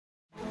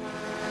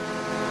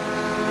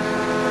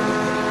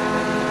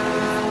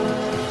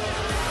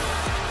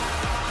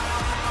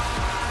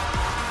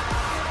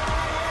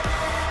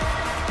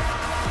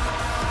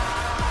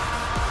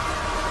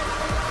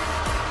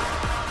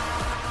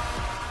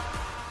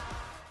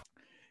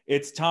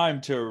It's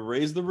time to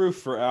raise the roof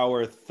for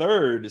our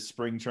third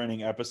spring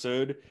training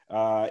episode.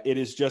 It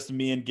is just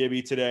me and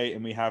Gibby today,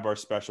 and we have our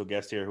special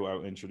guest here who I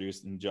will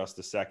introduce in just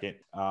a second.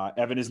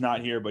 Evan is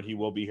not here, but he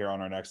will be here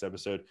on our next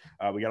episode.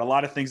 We got a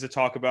lot of things to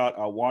talk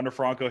about. Wander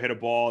Franco hit a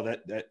ball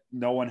that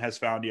no one has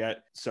found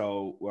yet,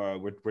 so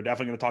we're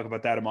definitely going to talk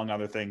about that among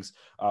other things.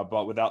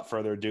 But without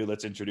further ado,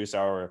 let's introduce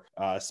our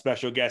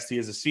special guest. He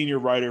is a senior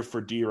writer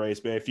for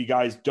DRaysBay. If you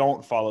guys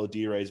don't follow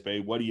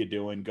DRaysBay, what are you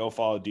doing? Go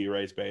follow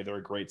DRaysBay. They're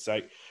a great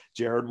site.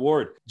 Jared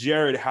Ward.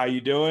 Jared, how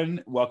you doing?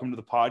 Welcome to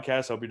the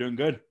podcast. Hope you're doing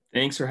good.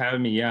 Thanks for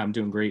having me. Yeah, I'm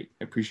doing great.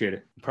 I appreciate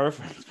it.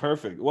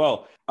 Perfect.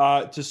 Well,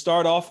 to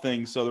start off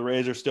things, so the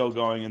Rays are still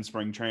going in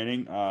spring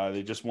training.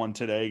 They just won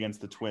today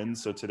against the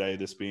Twins. So today,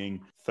 this being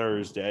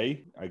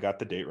Thursday, I got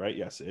the date right.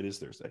 Yes, it is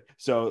Thursday.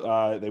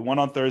 So they won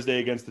on Thursday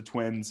against the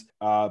Twins.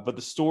 But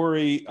the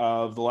story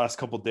of the last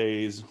couple of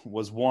days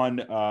was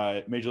one,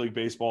 Major League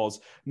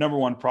Baseball's number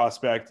one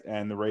prospect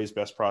and the Rays'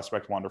 best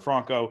prospect, Wander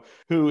Franco,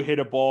 who hit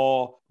a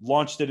ball,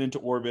 launched it into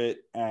orbit,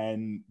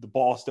 and the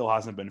ball still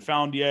hasn't been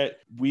found yet.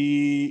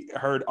 We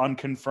heard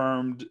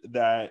unconfirmed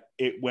that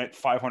it went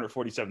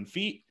 547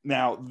 feet.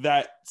 Now,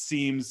 that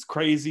seems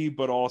crazy,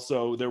 but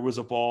also there was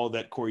a ball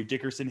that Corey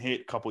Dickerson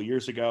hit a couple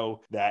years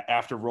ago that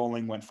after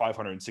rolling went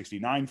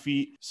 569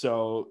 feet.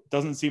 So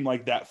doesn't seem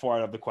like that far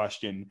out of the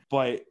question,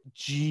 but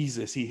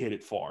Jesus, he hit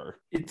it far.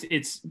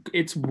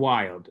 It's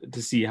wild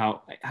to see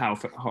how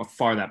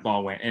far that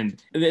ball went.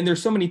 And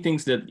there's so many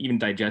things to even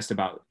digest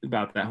about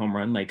that home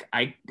run. Like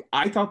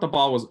I thought the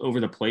ball was over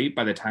the plate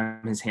by the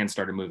time his hands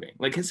started moving.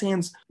 Like his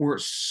hands were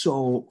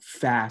so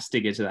fast to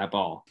get to that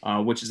ball,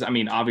 which is, I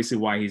mean, obviously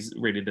why he's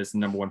rated as the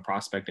number one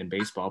prospect in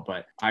baseball.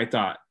 But I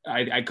thought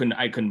I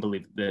couldn't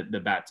believe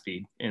the bat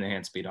speed and the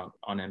hand speed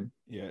on him.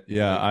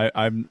 Yeah.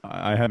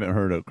 I haven't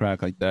heard a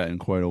crack like that in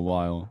quite a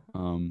while.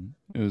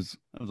 It was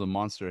a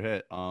monster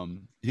hit.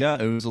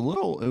 It was a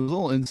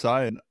little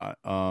inside.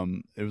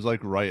 It was like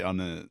right on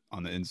the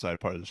inside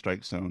part of the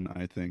strike zone,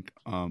 I think.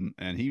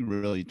 And he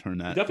really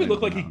turned that. It definitely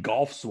looked like he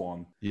golf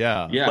swung.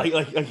 Yeah.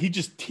 Like he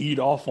just teed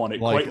off on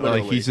it. Like, quite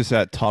literally. like he's just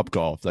at Top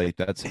Golf. Like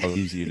that's how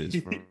easy it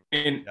is for him.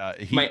 And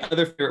my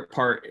other favorite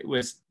part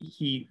was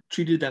he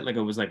treated that like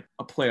it was like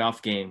a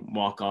playoff game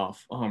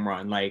walk-off home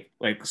run, like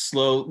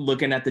slow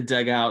looking at the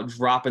dugout,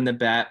 dropping the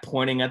bat,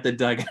 pointing at the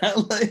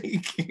dugout.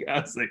 Like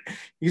I was like,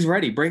 he's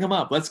ready, bring him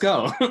up, let's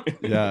go.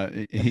 Yeah,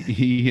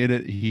 he hit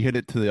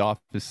it to the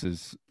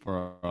offices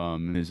for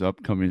his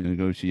upcoming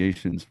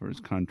negotiations for his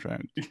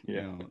contract.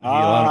 Yeah, he let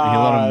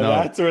him know.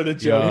 That's where the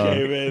joke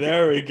came in.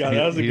 There we go.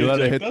 That was a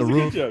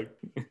good joke.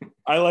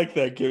 I like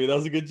that, Kimmy. That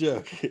was a good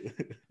joke.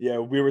 Yeah,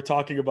 we were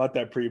talking about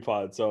that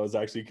pre-pod, so I was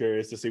actually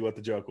curious to see what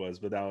the joke was.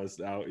 But that was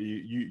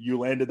you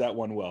landed that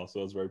one well, so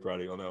I was very proud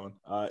of you on that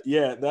one.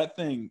 Yeah, that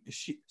thing.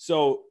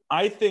 So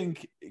I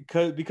think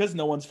because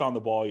no one's found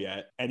the ball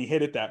yet, and he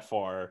hit it that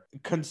far.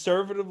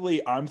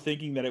 Conservatively, I'm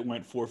thinking that it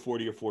went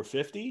 440 or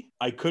 450.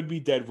 I could be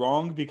dead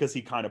wrong because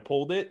he kind of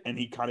pulled it and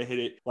he kind of hit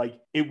it like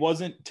it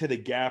wasn't to the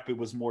gap. It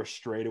was more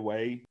straight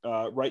away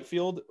right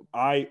field.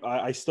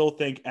 I still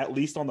think at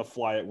least on the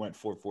fly it went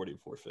 440 or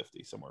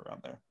 450 somewhere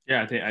around there.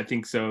 Yeah, I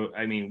think so.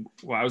 I mean,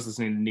 I was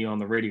listening to Neil on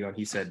the radio and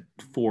he said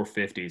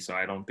 450, so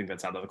I don't think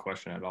that's out of the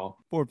question at all.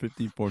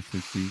 450,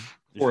 460.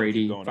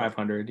 480,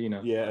 500, you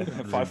know. Yeah,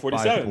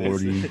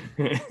 547.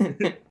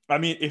 540. I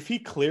mean, if he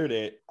cleared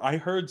it, I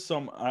heard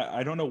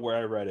I don't know where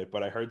I read it,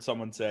 but I heard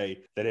someone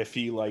say that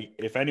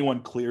if anyone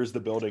clears the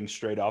building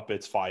straight up,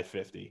 it's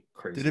 550.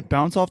 Crazy. Did it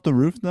bounce off the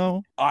roof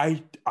though?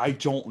 I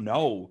don't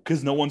know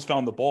because no one's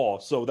found the ball,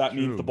 so that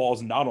means the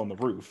ball's not on the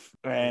roof,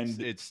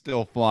 and it's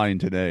still flying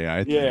today.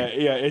 I think.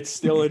 Yeah, it's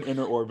still in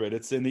inner orbit.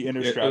 It's in the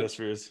inner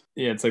stratospheres.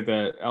 Yeah, it's like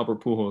the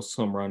Albert Pujols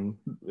home run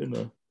in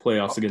the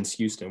playoffs against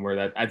Houston,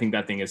 where I think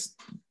that thing is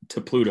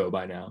to Pluto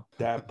by now.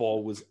 That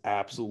ball was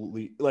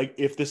absolutely like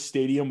if the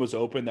stadium was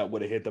open, that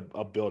would have hit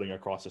a building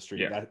across the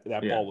street. Yeah.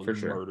 That ball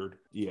was murdered.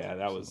 Yeah,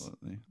 that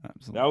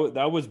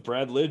that was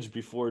Brad Lidge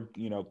before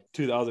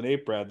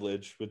 2008 Brad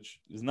Lidge, which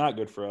is not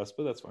good for us,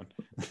 but that's fine.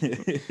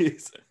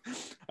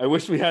 I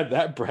wish we had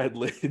that Brad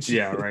Lidge.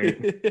 Yeah,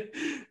 right.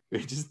 We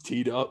just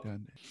teed up,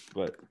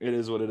 but it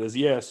is what it is.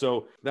 Yeah,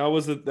 so that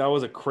was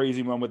a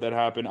crazy moment that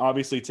happened.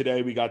 Obviously,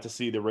 today we got to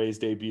see the Rays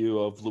debut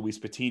of Luis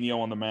Patino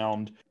on the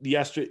mound.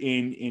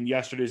 In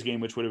yesterday's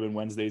game, which would have been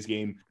Wednesday's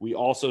game, we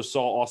also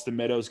saw Austin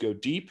Meadows go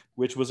deep,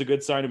 which was a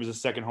good sign. It was a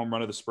second home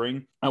run of the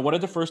spring. I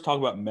wanted to first talk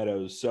about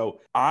Meadows. So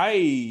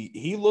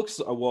he looks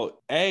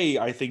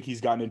I think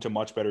he's gotten into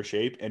much better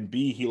shape, and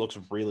B, he looks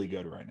really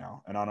good right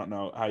now. And I don't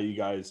know how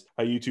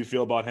you two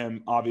feel about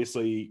him.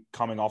 Obviously,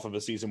 coming off of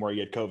a season where he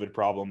had COVID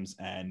problems. problems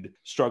and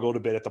struggled a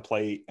bit at the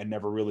plate and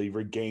never really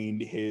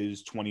regained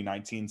his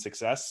 2019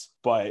 success.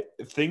 But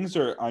things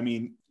are, I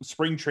mean,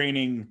 spring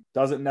training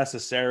doesn't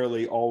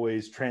necessarily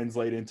always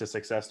translate into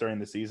success during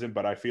the season,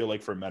 but I feel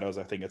like for Meadows,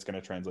 I think it's going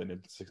to translate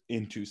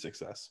into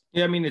success.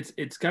 Yeah, I mean,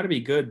 it's got to be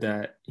good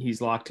that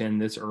he's locked in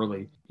this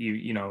early.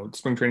 You know,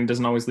 spring training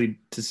doesn't always lead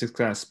to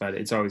success, but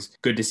it's always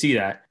good to see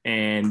that.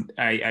 And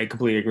I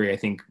completely agree. I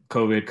think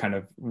COVID kind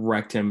of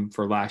wrecked him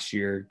for last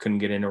year. Couldn't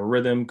get into a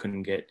rhythm,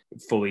 couldn't get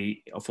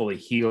fully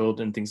healed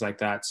and things like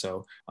that.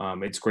 So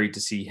it's great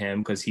to see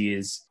him because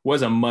he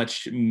was a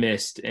much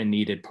missed and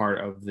needed part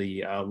of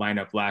the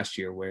lineup last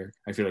year, where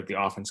I feel like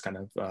the offense kind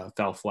of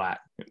fell flat.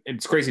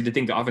 It's crazy to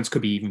think the offense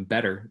could be even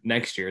better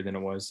next year than it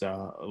was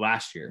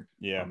last year.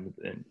 Yeah,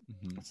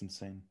 that's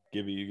insane.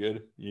 Gibby, you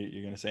good?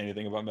 You gonna say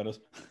anything about Meadows?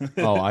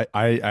 Oh,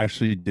 I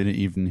actually didn't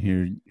even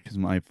hear because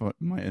my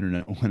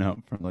internet went out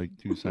for like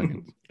 2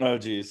 seconds. Oh,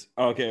 geez.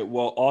 Okay,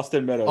 well,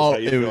 Austin Meadows, how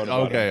you feeling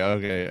about him?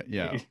 Okay,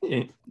 yeah,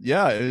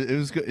 yeah. It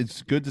was good.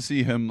 It's good to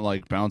see him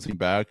like bouncing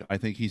back. I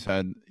think he's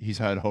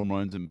had home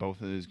runs in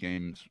both of his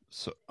games,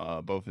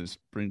 both his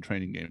spring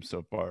training games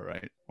so far,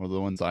 right? Or the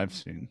ones I've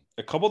seen.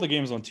 A couple of the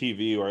games on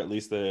TV, or at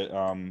least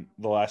the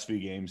last few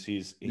games,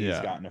 he's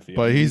gotten a few.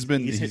 But he's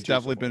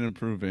definitely been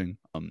improving.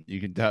 You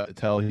can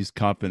tell he's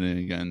confident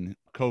again.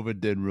 COVID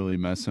did really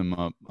mess him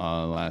up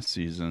last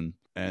season,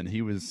 and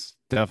he was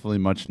definitely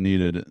much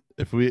needed.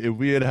 If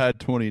we had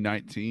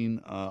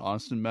 2019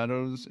 Austin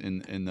Meadows in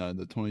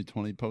the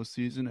 2020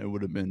 postseason, it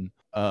would have been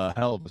a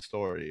hell of a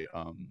story.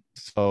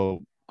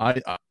 So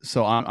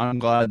I'm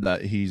glad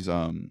that he's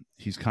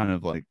kind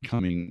of like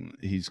coming.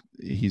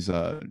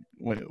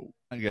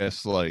 I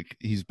guess like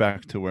he's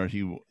back to where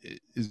he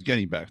is,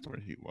 getting back to where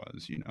he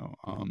was, you know.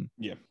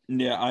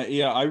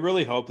 I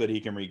really hope that he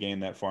can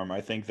regain that form.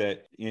 I think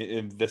that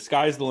if the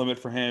sky's the limit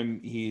for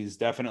him. He's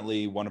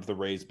definitely one of the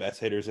Rays' best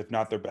hitters, if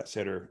not their best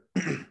hitter.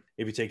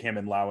 If you take him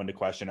and Lau into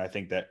question, I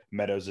think that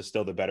Meadows is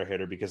still the better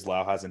hitter because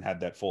Lau hasn't had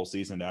that full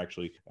season to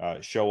actually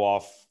show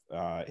off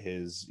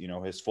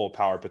his full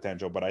power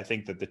potential. But I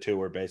think that the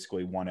two are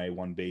basically 1A,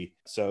 1B.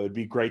 So it'd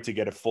be great to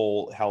get a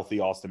full, healthy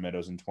Austin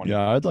Meadows in 20.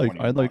 Yeah, I'd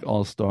like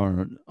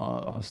All-Star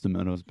Austin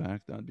Meadows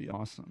back. That'd be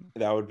awesome.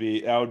 That would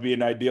be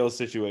an ideal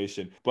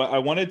situation. But I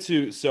wanted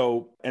to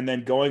and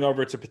then going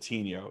over to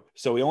Patino.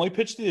 So he only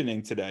pitched the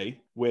inning today,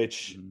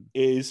 which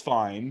is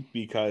fine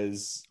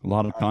because a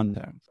lot of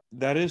contact.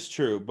 That is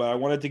true, but I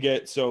wanted to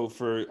get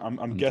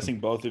I'm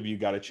guessing both of you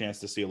got a chance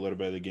to see a little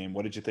bit of the game.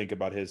 What did you think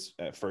about his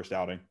first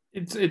outing?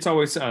 It's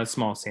always a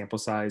small sample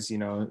size, you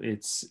know.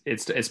 It's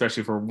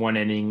especially for one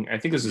inning. I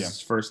think this is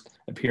his first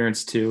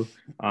appearance too.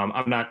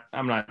 I'm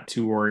not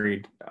too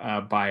worried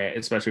by it,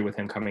 especially with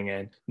him coming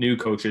in, new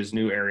coaches,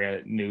 new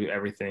area, new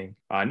everything.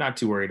 Not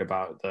too worried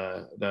about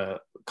the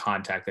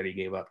contact that he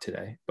gave up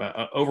today.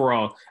 But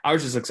overall, I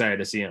was just excited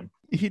to see him.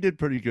 He did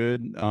pretty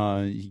good.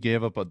 He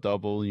gave up a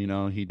double. You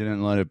know, he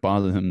didn't let it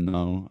bother him.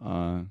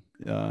 No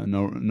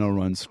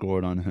runs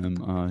scored on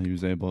him. He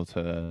was able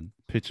to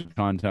pitch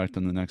contact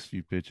on the next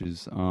few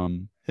pitches.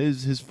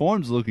 His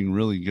form's looking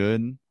really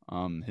good.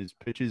 His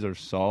pitches are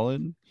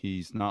solid.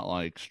 He's not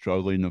like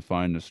struggling to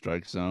find the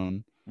strike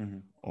zone,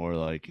 or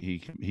like he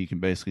can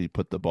basically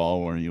put the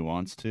ball where he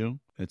wants to.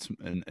 It's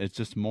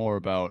just more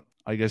about,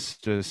 I guess,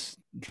 just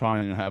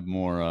trying to have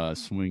more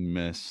swing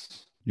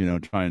miss. You know,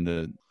 trying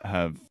to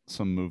have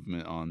some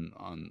movement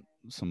on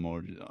some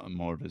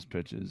more of his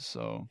pitches.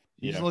 So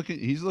he's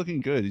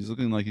looking good. He's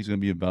looking like he's going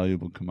to be a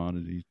valuable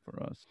commodity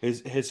for us.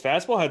 His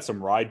fastball had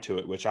some ride to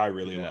it, which I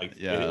really liked.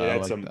 Yeah,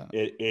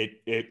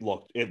 it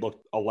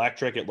looked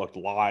electric. It looked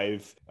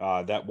live.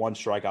 That one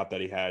strikeout that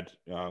he had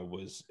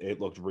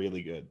looked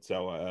really good.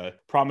 So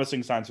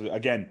promising signs for,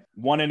 again,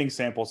 1 inning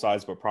sample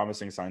size, but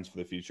promising signs for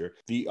the future.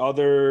 The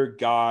other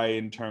guy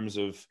in terms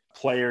of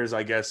players,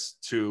 I guess,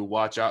 to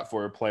watch out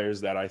for, players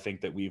that I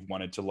think that we've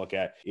wanted to look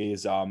at,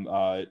 is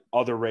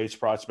other Rays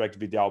prospect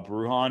Vidal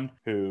Brujan,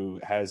 who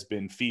has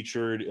been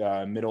featured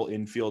middle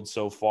infield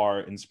so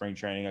far in spring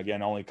training.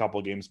 Again, only a couple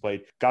of games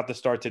played. Got the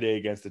start today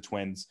against the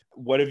Twins.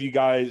 What have you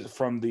guys,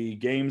 from the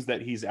games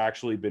that he's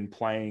actually been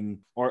playing,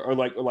 or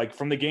like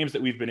from the games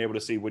that we've been able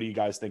to see, what do you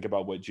guys think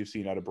about what you've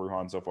seen out of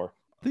Brujan so far?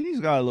 I think he's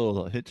got a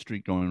little hit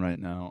streak going right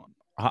now.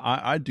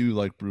 I do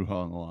like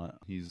Brujan a lot.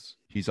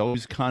 He's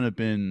always kind of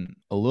been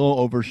a little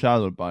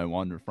overshadowed by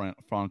Wander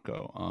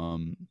Franco,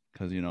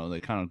 because you know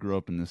they kind of grew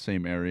up in the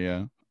same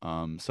area.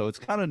 So it's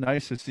kind of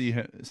nice to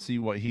see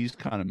what he's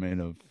kind of made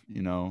of,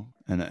 you know,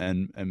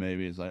 and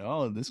maybe it's like,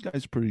 oh, this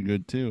guy's pretty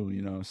good too,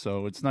 you know.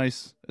 So it's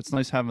nice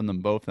having them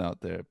both out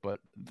there.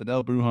 But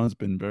Vidal Brujan's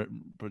been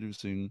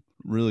producing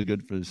really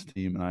good for his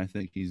team, and I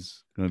think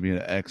he's going to be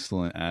an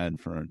excellent add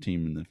for our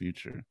team in the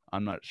future.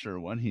 I'm not sure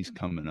when he's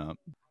coming up.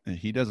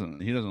 He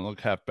doesn't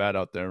look half bad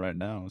out there right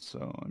now.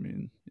 So I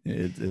mean,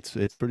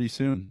 it's pretty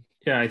soon.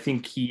 Yeah, I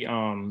think he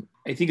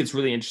I think it's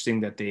really interesting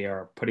that they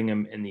are putting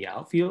him in the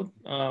outfield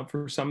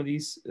for some of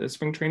these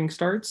spring training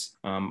starts.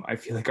 I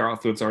feel like our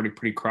outfield's already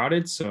pretty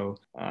crowded, so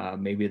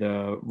maybe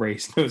the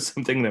Rays know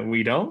something that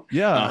we don't.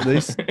 Yeah,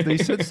 they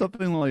said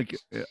something like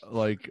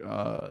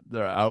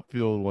their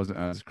outfield wasn't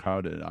as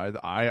crowded.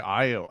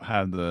 I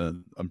had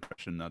the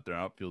impression that their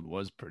outfield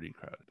was pretty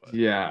crowded. But.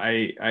 Yeah,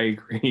 I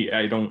agree.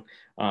 I don't.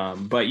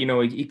 But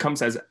he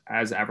comes as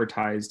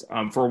advertised.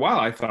 For a while,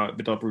 I thought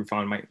Vidal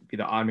Brufon might be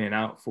the odd man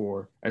out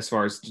for as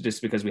far as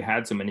just because we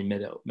had so many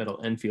middle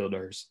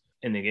infielders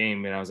in the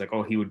game, and I was like,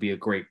 oh, he would be a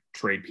great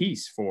trade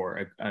piece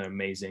for an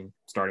amazing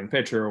starting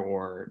pitcher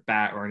or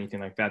bat or anything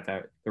like that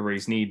the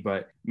Rays need.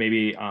 But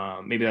maybe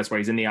that's why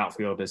he's in the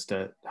outfield, is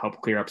to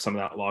help clear up some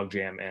of that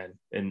logjam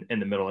and in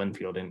the middle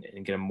infield and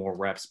get him more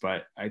reps.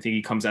 But I think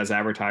he comes as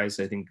advertised.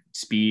 I think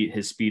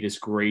his speed is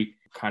great.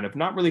 Kind of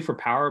not really for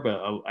power,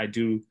 but I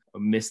do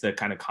miss the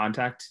kind of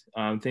contact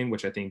thing,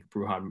 which I think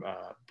Brujan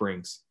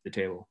brings to the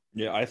table.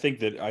 Yeah, I think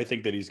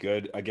that he's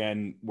good.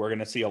 Again, we're going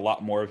to see a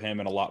lot more of him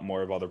and a lot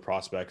more of other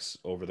prospects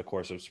over the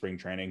course of spring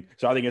training.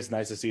 So I think it's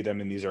nice to see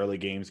them in these early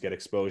games get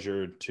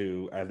exposure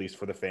to, at least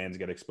for the fans,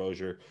 get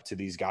exposure to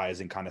these guys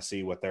and kind of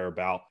see what they're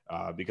about.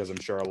 Because I'm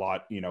sure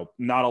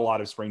not a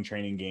lot of spring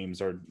training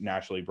games are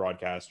nationally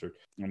broadcast, or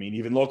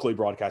even locally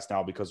broadcast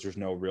now, because there's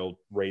no real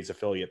Rays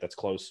affiliate that's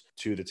close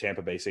to the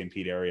Tampa Bay St.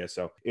 Pete area.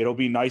 So it'll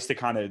be nice to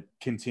kind of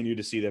continue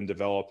to see them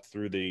develop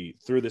through the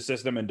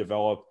system and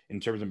develop in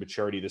terms of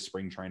maturity this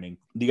spring training.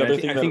 The other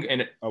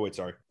thing, oh wait,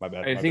 sorry, my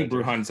bad. I think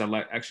Brujan's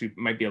actually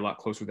might be a lot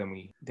closer than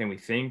we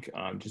think,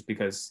 just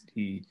because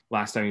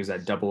last time he was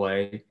at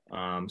Double-A,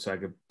 so I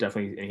could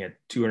definitely, and he had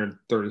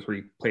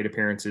 233 plate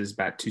appearances,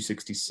 bat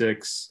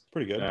 266,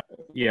 pretty good.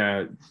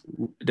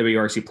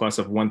 WRC plus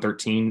of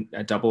 113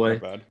 at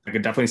Double-A. I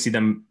could definitely see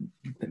them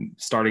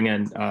starting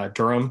in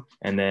Durham,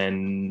 and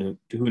then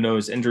who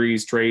knows,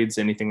 injuries, trades,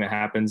 anything that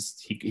happens,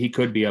 he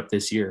could be up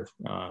this year.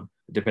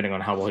 Depending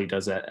on how well he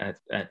does at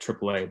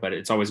AAA. But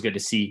it's always good to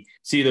see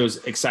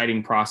those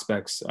exciting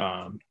prospects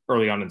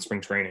early on in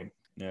spring training.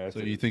 Yeah. So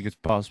you think it's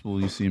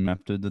possible you see him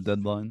after the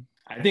deadline?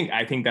 I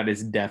think that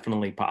is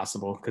definitely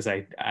possible, because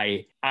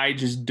I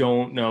just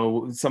don't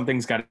know.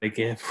 Something's got to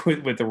give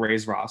with the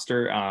Rays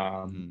roster.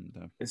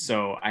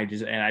 So I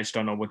just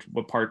don't know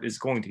what part is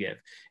going to give.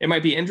 It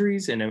might be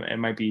injuries, and it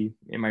might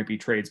be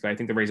trades, but I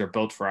think the Rays are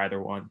built for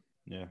either one.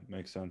 Yeah,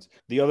 makes sense.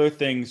 The other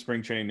thing,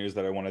 spring training news,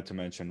 that I wanted to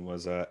mention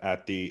was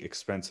at the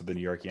expense of the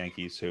New York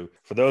Yankees, who,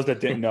 for those that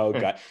didn't know,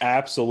 got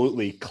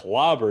absolutely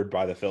clobbered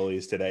by the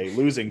Phillies today,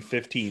 losing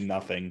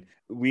 15-0.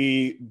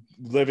 We,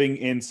 living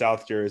in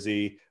South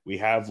Jersey, we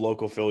have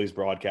local Phillies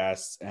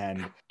broadcasts,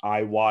 and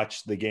I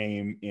watched the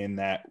game in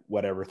that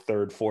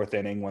third, fourth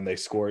inning when they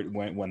scored,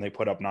 when they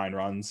put up 9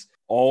 runs.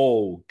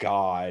 Oh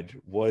God,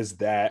 was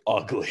that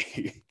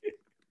ugly.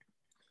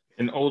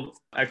 And old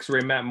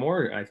X-Ray Matt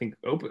Moore, I think,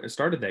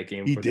 started that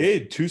game. He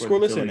did 2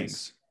 scoreless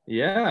innings.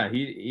 Yeah,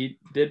 he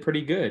did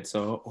pretty good.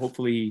 So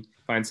hopefully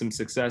find some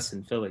success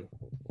in Philly.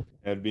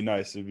 It'd be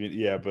nice.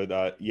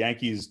 But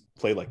Yankees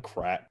play like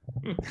crap.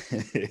 Was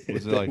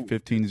it like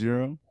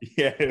 15-0?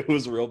 Yeah, it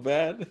was real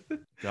bad.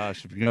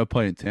 Gosh, if you're gonna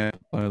play in Tampa,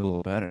 play a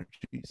little better.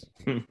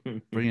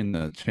 Jeez, bringing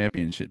the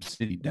championship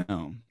city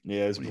down.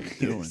 Yeah, what are you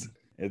doing?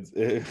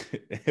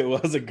 It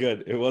was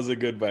a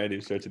good by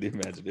any stretch of the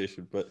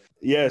imagination, but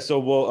yeah. So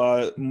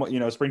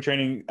we'll, spring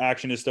training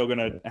action is still going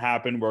to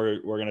happen.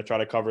 We're going to try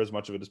to cover as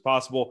much of it as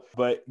possible.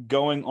 But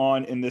going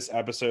on in this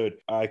episode,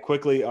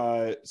 quickly.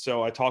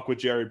 So I talked with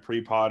Jared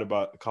pre-pod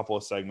about a couple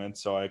of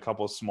segments. So a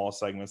couple of small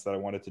segments that I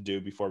wanted to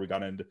do before we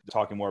got into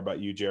talking more about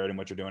you, Jared, and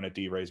what you're doing at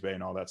DRaysBay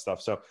and all that stuff.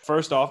 So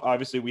first off,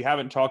 obviously, we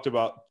haven't talked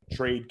about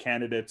trade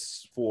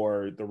candidates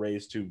for the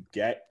Rays to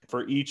get.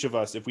 For each of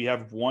us, if we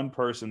have one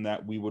person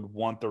that we would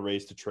want the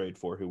Rays to trade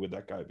for, who would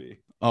that guy be?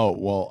 Oh,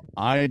 well,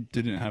 I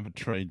didn't have a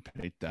trade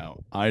picked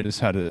out. I just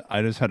had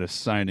a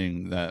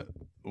signing that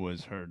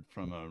was heard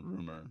from a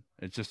rumor.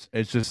 It's just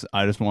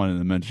I just wanted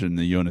to mention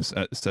the Yoenis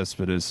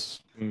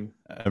Cespedes.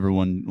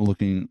 Everyone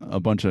a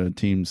bunch of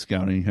teams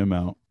scouting him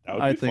out.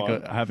 I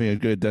think having a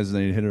good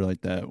designated hitter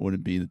like that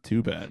wouldn't be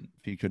too bad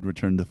if he could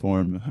return to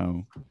form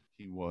how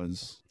he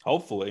was.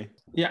 Hopefully.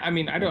 Yeah,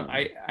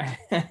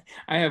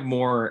 I have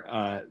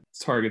more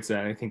targets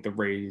that I think the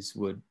Rays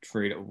would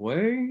trade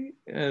away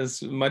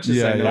as much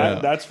as I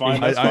know. That's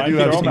fine. That's I fine. do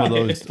have some of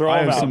those. Throw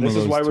them out. This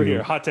is why we're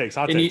here. Hot takes.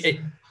 I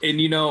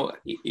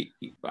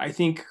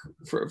think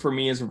for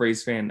me as a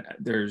Rays fan,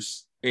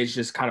 it's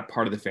just kind of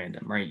part of the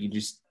fandom, right?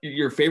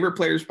 Your favorite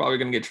player is probably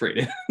going to get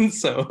traded.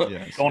 So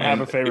don't have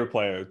a favorite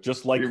player,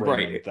 just like Raymond.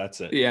 Right. That's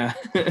it. Yeah.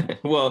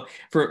 Well,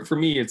 for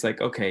me, it's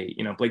like, okay,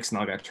 Blake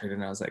Snell got traded,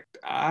 and I was like,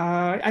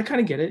 I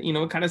kind of get it.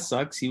 It kind of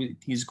sucks.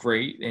 He's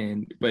great,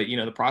 but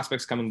the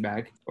prospects coming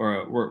back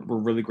were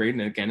really great,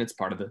 and again, it's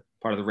part of the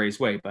part of the Rays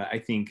way. But I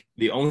think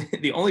the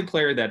only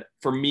player that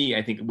for me,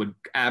 I think would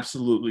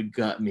absolutely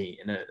gut me,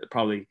 and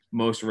probably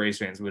most Rays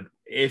fans would,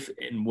 if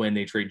and when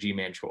they trade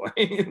G-Man Choi.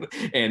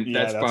 And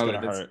that's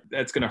probably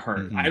that's gonna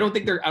hurt. Mm-hmm. I don't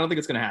think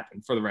it's gonna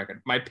happen, for the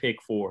record. My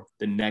pick for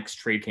the next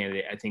trade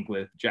candidate, I think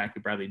with Jackie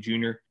Bradley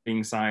Jr.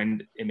 being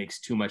signed, it makes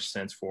too much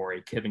sense for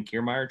a Kevin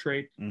Kiermaier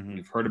trade. Mm-hmm.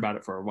 We've heard about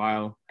it for a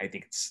while. I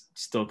think it's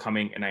still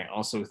coming. And I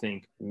also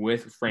think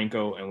with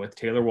Franco and with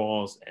Taylor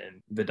Walls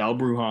and Vidal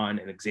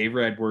Brujan and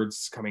Xavier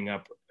Edwards coming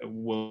up,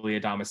 Willy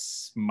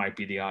Adames might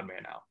be the odd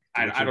man out.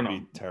 I don't know.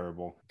 Be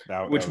terrible.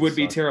 Which would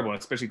be terrible,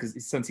 especially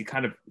because since he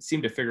kind of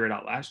seemed to figure it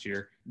out last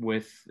year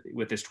with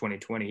this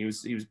 2020, he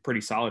was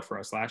pretty solid for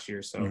us last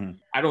year. So mm-hmm.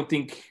 I don't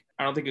think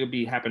it would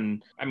be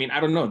happen. I mean, I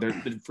don't know.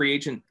 The free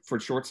agent for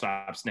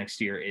shortstops next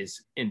year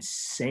is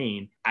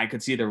insane. I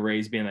could see the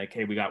Rays being like,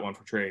 "Hey, we got one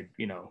for trade.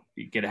 You know,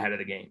 get ahead of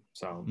the game."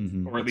 So,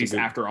 or at least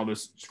after all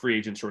those free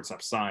agent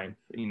shortstops sign,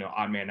 you know,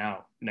 odd man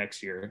out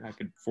next year. I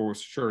could for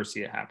sure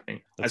see it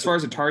happening. As far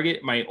as a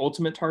target, my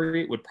ultimate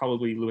target would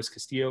probably Luis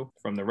Castillo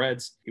from the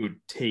Reds. It would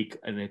take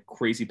a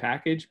crazy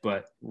package,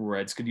 but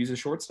Reds could use a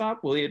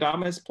shortstop. Willy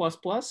Adames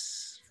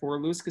plus for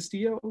Luis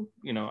Castillo,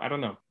 you know, I don't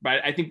know,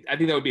 but I think that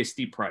would be a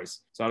steep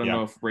price. So I don't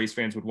know if Rays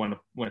fans would want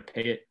to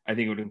pay it. I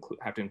think it would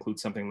have to include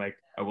something like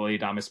a Willy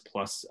Adames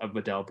plus a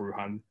Vidal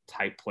Brujan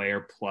type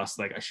player plus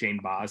like a Shane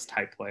Baz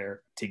type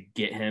player to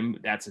get him.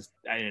 That's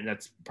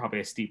probably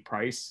a steep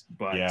price,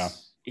 but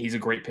he's a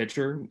great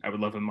pitcher. I would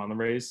love him on the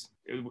Rays.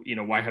 You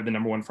know, why have the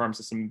number one farm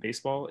system in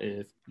baseball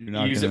if you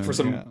use it for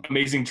some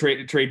amazing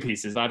trade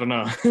pieces? I don't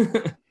know.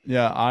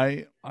 Yeah,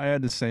 I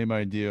had the same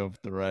idea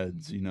of the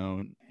Reds. You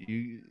know,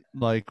 you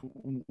like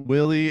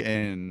Willie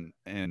and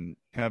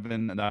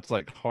Kevin. That's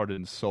like heart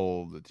and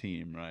soul of the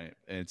team, right?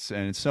 It's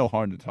so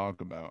hard to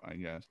talk about, I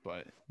guess.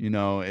 But you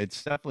know,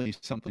 it's definitely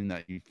something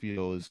that you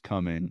feel is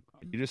coming.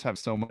 You just have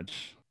so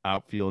much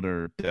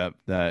outfielder depth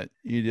that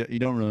you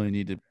don't really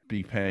need to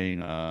be paying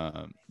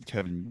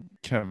Kevin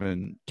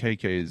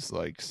KK's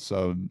like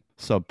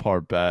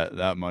subpar bet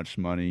that much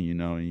money. You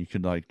know, you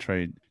could like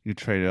trade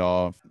it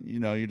off. You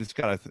know, you just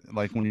gotta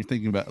like when you're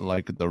thinking about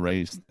like the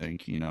Rays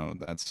think, you know,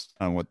 that's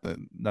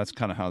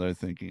kind of how they're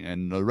thinking.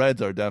 And the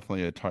Reds are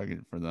definitely a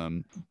target for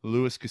them.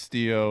 Luis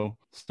Castillo,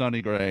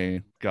 Sonny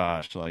Gray,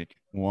 gosh, like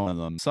one of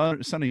them.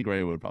 Sonny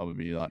Gray would probably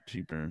be a lot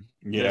cheaper.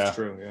 Yeah, that's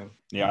true.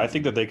 Yeah, I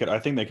think they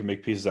can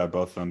make pieces out of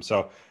both of them.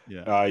 So,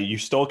 you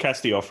stole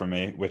Castillo from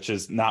me, which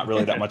is not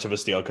really that much of a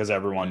steal because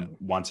everyone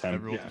wants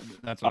him.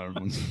 That's what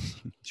everyone's.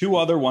 Two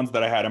other ones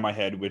that I had in my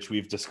head, which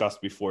we've discussed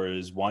before,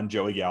 is one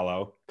Joey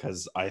Gallo,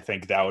 because I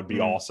think that would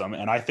be awesome.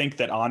 And I think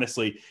that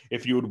honestly,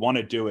 if you would want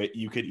to do it,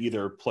 you could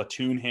either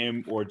platoon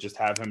him or just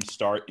have him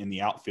start in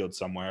the outfield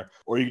somewhere,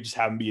 or you could just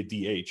have him be a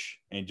DH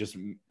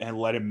and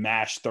let him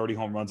mash 30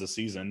 home runs a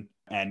season.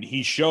 And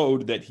he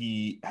showed that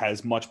he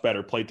has much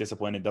better plate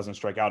discipline. It doesn't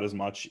strike out as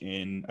much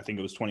in, I think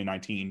it was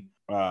 2019.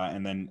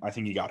 And then I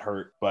think he got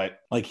hurt. But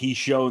like he's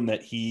shown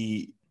that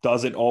he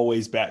doesn't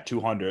always bat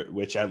 200,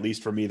 which at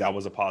least for me, that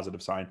was a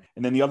positive sign.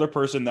 And then the other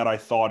person that I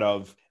thought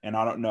of, and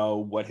I don't know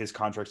what his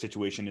contract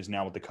situation is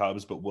now with the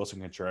Cubs, but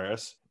Wilson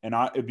Contreras. And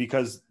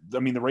because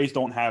the Rays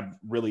don't have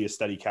really a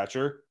steady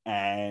catcher,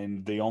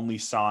 and they only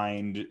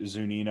signed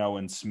Zunino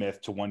and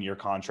Smith to 1-year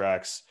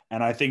contracts.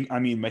 And I think,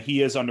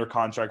 Mejia's under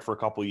contract for a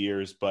couple of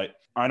years, but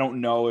I don't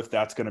know if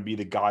that's going to be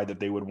the guy that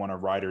they would want to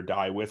ride or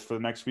die with for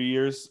the next few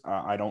years.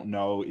 I don't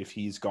know if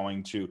he's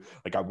going to,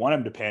 I want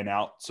him to pan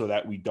out so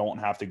that we don't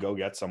have to go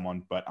get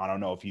someone, but I don't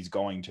know if he's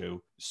going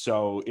to.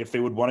 So if they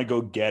would want to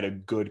go get a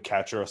good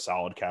catcher, a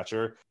solid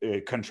catcher,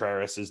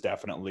 Contreras is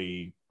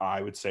definitely,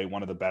 I would say,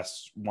 one of the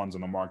best ones on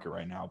the market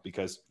right now,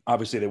 because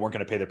obviously they weren't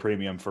going to pay the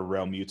premium for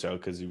Real Muto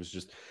because he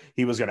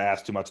was going to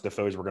ask too much. The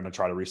Phillies were going to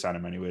try to re-sign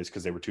him anyways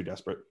because they were too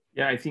desperate.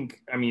 Yeah, I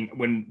think,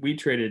 when we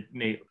traded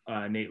Nate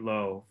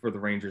Lowe for the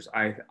Rangers,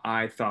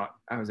 I thought,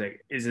 I was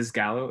like, is this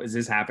Gallo? Is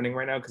this happening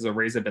right now? Because the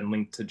Rays have been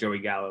linked to Joey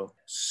Gallo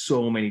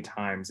so many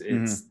times.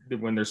 It's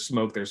when there's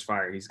smoke, there's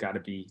fire. He's got to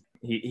be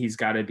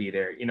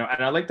there, and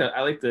I like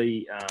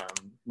the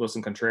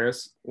Wilson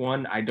Contreras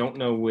one. I don't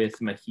know with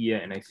Mejia,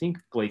 and I think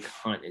Blake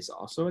Hunt is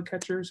also a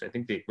catcher. So I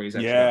think they raised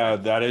that. Yeah,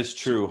 that is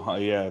true.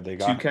 They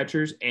got 2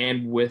 catchers,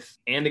 and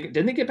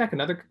didn't they get back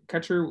another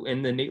catcher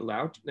in the Nate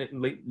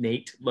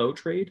Lowe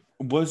trade?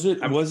 Was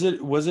it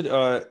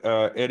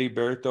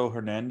Heriberto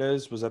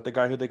Hernandez? Was that the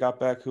guy who they got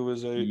back who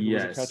was a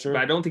catcher?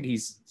 But I don't think he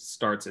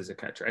starts as a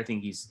catcher. I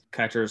think he's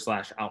catcher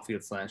 /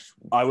 outfield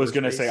 / I was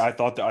gonna say I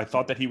thought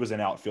that he was an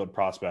outfield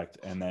prospect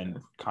and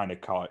then kind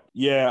of caught.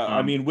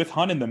 Yeah, with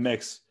Hunt in the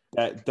mix,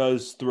 that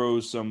does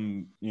throw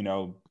some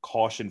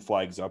caution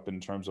flags up in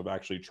terms of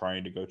actually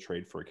trying to go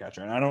trade for a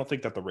catcher. And I don't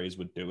think that the Rays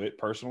would do it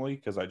personally,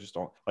 because I just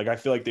don't like, I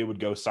feel like they would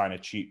go sign a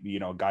cheap,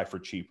 guy for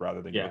cheap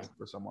rather than go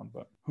for someone,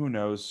 but who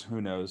knows?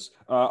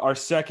 Our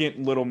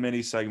second little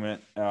mini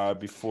segment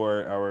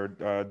before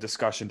our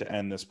discussion to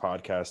end this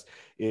podcast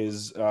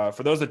is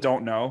for those that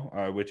don't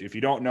know, which if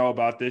you don't know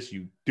about this,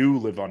 you do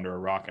live under a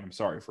rock, and I'm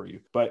sorry for you.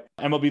 But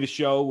MLB The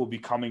Show will be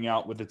coming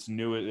out with its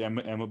new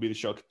MLB The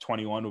Show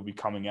 21 will be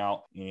coming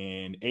out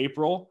in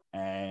April,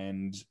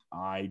 and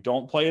I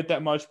don't play it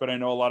that much, but I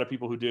know a lot of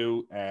people who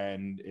do,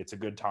 and it's a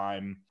good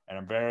time, and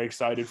I'm very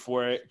excited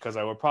for it because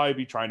I will probably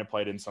be trying to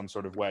play it in some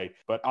sort of way.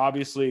 But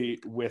obviously,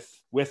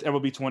 with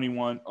MLB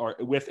 21 or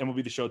with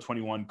MLB The Show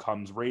 21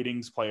 comes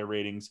ratings, player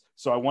ratings.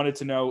 So I wanted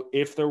to know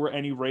if there were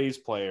any Rays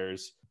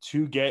players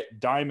to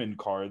get diamond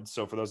cards.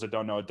 So for those that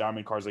don't know, a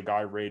diamond card is a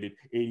guy rated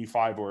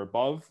 85 or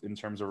above in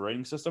terms of a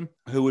rating system.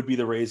 Who would be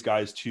the Rays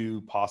guys to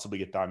possibly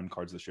get diamond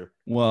cards this year?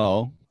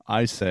 Well,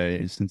 I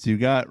say, since you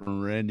got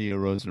Randy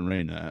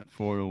Arozarena at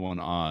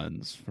 4-1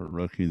 odds for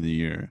Rookie of the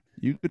Year,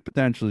 you could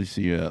potentially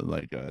see a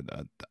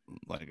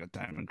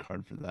diamond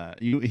card for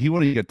that. He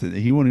wouldn't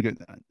get.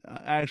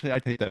 Actually, I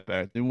take that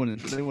back. They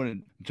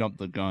wouldn't jump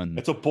the gun.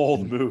 It's a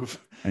bold move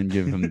and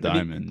give him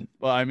diamond.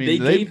 Well, I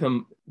mean,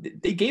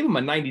 they gave him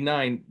a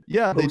 99.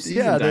 Yeah, they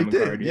did.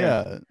 Card,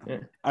 yeah.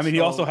 I mean, he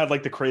also had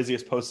like the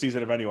craziest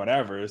postseason of anyone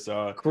ever.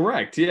 So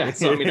correct. Yeah.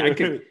 So I mean, I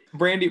could.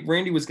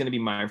 Randy was going to be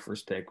my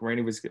first pick.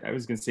 I was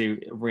going to say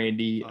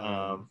Randy.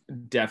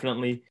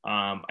 Definitely.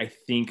 I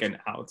think an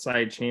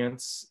outside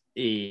chance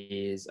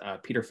is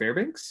Peter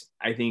Fairbanks.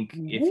 I think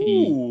if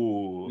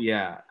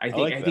I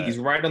think he's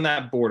right on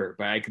that border,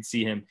 but I could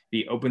see him.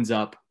 He opens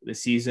up the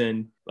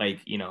season,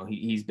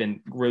 he's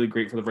been really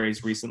great for the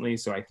Rays recently.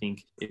 So I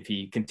think if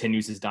he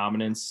continues his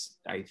dominance,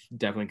 I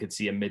definitely could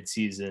see a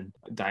mid-season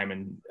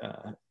diamond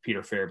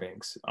Peter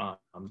Fairbanks.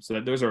 So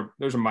those are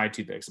my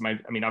two picks. I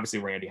mean, obviously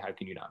Randy, how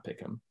can you not pick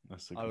him?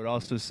 I would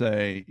also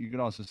say you could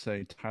also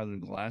say Tyler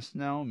Glass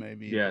now.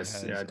 Maybe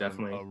yes,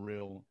 definitely a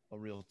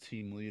real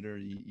team leader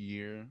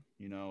year.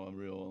 A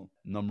real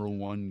number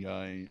one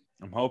guy.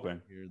 I'm hoping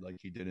here like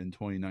he did in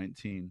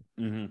 2019.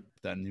 Mm-hmm.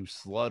 That new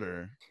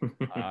slutter.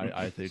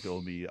 I think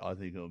it'll be a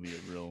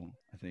real.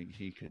 I think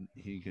he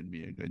could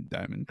be a good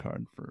diamond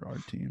card for our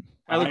team.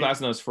 Tyler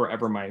Glasnow is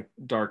forever my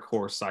dark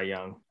horse Cy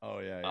Young. Oh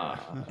yeah.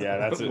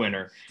 That's a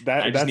winner.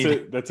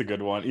 That's a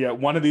good one. Yeah,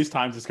 one of these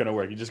times it's gonna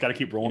work. You just got to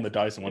keep rolling the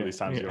dice, and one of these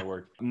times it's gonna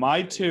work.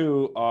 My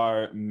two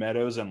are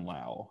Meadows and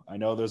Lau. I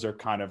know those are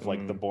kind of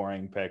like the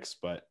boring picks,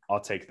 but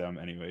I'll take them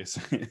anyways.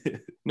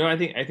 No, I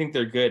think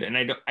they're good, and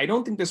I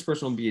don't think this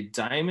person will be a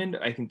diamond.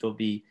 I think they'll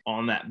be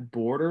on that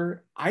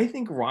border. I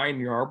think Ryan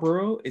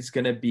Yarbrough is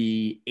going to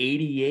be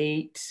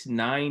 88,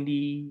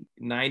 90,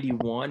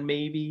 91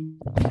 maybe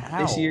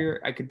this year.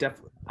 I could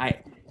definitely. I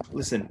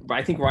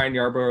think Ryan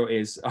Yarbrough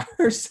is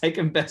our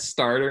second best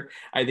starter.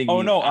 I think.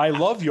 Oh no, I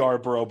love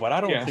Yarbrough, but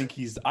I don't think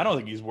he's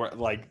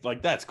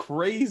like that's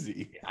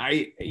crazy.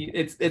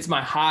 It's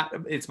my hot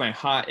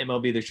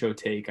MLB The Show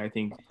take. I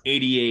think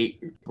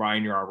 88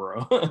 Ryan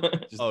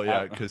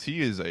Yarbrough. Because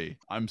he is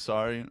I'm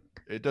sorry.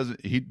 They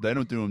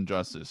don't do him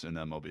justice in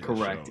MLB.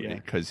 Correct. Show, yeah.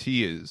 Because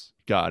he is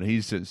God.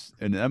 He's just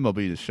in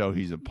MLB The Show.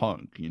 He's a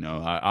punk.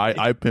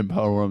 I pimp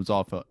power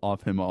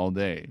off him all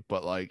day.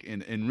 But like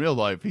in real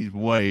life, he's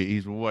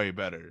way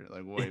better.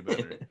 Like way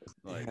better.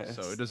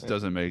 So it just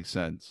doesn't make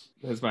sense.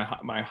 That's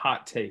my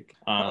hot take.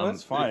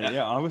 That's fine.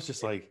 Yeah, I was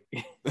just like,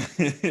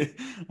 I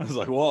was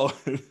like, whoa,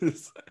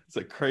 it's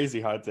a crazy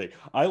hot take.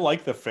 I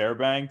like the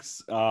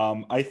Fairbanks.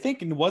 I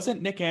think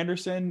wasn't Nick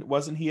Anderson?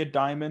 Wasn't he a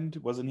diamond?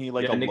 Wasn't he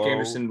like Nick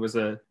Anderson was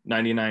a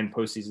 99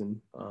 postseason.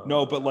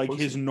 No, but like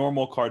his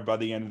normal card by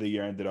the end of the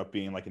year ended up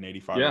being like an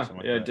 85. Yeah, or something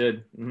like it that.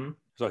 did. Mm-hmm.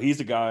 So he's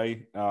a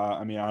guy.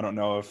 I mean, I don't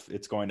know if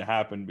it's going to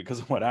happen because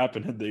of what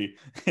happened in the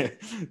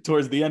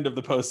towards the end of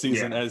the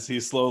postseason as he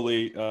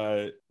slowly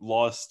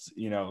lost,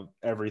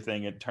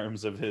 everything in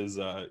terms of his,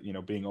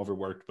 being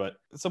overworked. But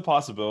it's a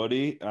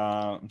possibility.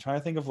 I'm trying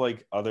to think of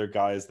like other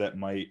guys that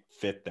might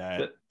fit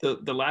that.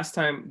 The last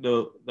time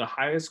the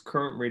highest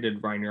current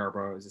rated Ryan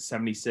Yarbrough is a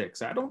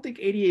 76. I don't think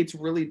 88's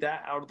really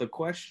that out of the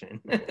question.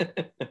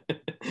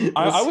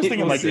 I was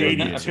thinking like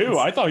 82.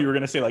 I thought you were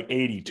going to say like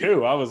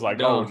 82. I was like,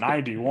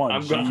 91.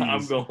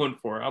 I'm going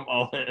for it. I'm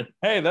all in.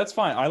 Hey, that's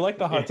fine. I like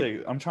the hot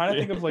take. I'm trying to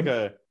think of like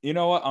you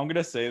know what? I'm going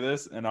to say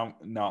this and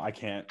I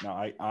can't.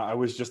 No, I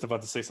was just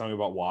about to say something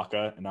about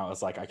Waka and I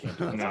was like, I can't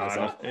do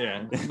that.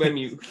 Yeah. But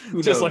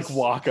who just knows? like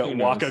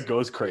Waka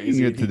goes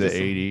crazy. You get to the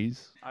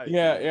 80s.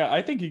 Yeah.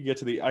 I think you get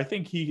to I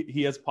think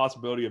he has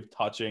possibility of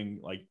touching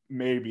like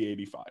maybe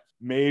 85,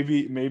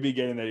 maybe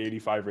getting that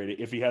 85 rating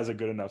if he has a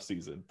good enough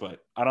season. But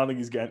I don't think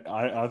he's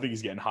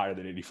getting higher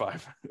than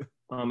 85.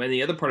 And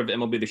the other part of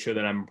MLB The Show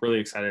that I'm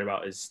really excited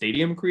about is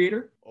Stadium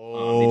Creator.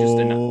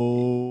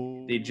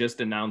 They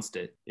just announced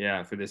it.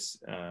 Yeah, for this.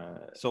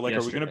 So like, yesterday.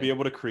 Are we going to be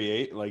able to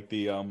create like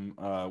the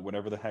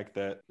whatever the heck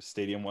that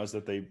stadium was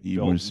that they Ybor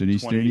built City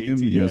Stadium?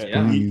 Yes,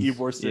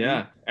 Ybor City.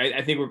 Yeah,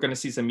 I think we're going to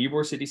see some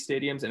Ybor City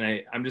stadiums,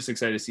 and I'm just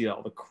excited to see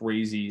all the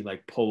crazy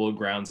like Polo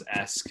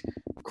Grounds-esque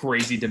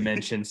crazy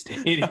dimension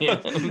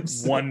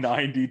stadiums.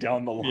 190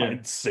 down the line, Yeah.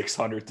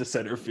 600 to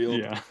center field.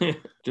 Yeah,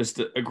 just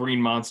a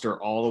green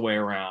monster all the way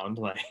around.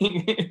 Like,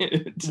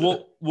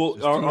 Well,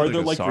 Just do are like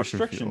there a like soccer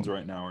restrictions field.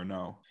 right now or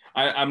no?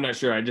 I'm not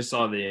sure. I just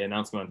saw the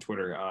announcement on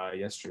Twitter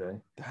yesterday.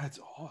 That's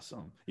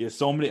awesome. Yeah,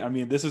 so many. I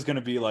mean, this is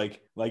gonna be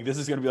like this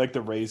is gonna be like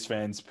the Rays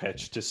fans'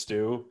 pitch to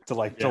Stu to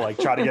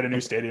try to get a new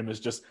stadium is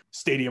just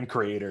stadium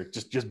creator.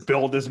 Just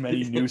build as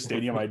many new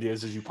stadium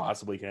ideas as you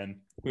possibly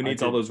can. Who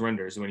needs all those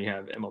renders when you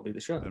have MLB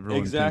The Show? Everyone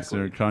thinks Exactly.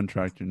 they're a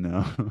contractor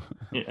now.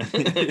 Yeah.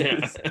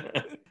 Yeah.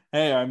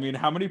 Hey, I mean,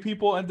 how many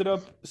people ended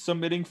up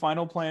submitting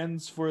final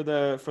plans for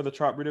the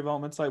Trop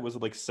redevelopment site? Was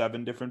it like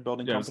 7 different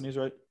building companies,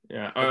 right?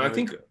 Yeah, I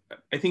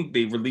think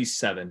they released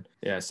 7.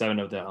 Yeah, 7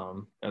 of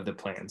the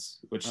plans,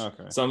 which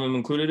some of them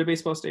included a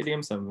baseball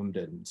stadium, some of them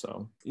didn't.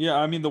 So yeah,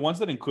 I mean, the ones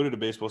that included a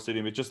baseball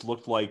stadium, it just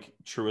looked like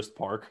Truist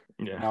Park.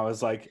 Yeah, and I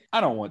was like,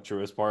 I don't want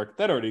Truist Park.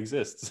 That already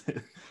exists.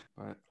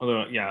 But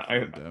although, yeah,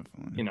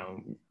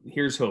 definitely.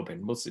 Here's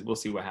hoping. We'll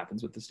see what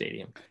happens with the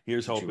stadium.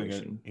 Here's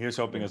hoping. Here's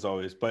hoping as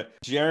always. But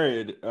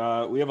Jared,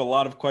 we have a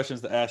lot of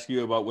questions to ask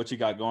you about what you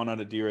got going on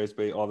at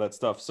DRaysBay, all that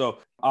stuff. So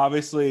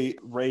obviously,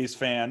 Rays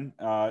fan,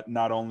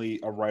 not only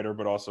a writer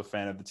but also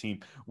fan of the team.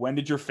 When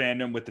did your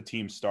fandom with the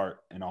team start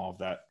and all of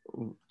that?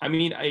 I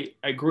mean, I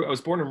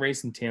was born and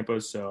raised in Tampa,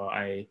 so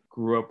I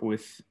grew up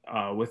with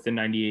the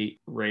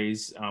 '98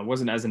 Rays.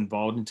 Wasn't as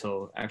involved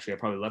until actually I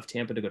probably left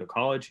Tampa to go to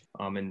college.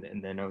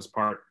 And then I was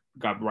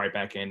got right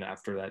back in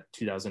after that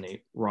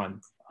 2008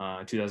 run.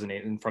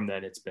 2008, and from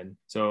then it's been.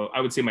 So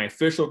I would say my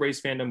official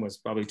Rays fandom was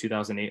probably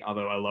 2008,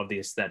 although I love the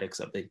aesthetics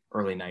of the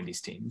early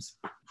 90s teams.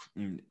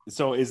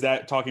 So is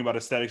that talking about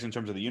aesthetics in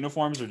terms of the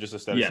uniforms or just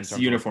aesthetics? Yes, in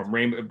terms uniform.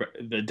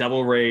 The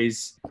Devil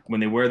Rays, when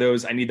they wear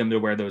those, I need them to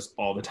wear those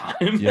all the time.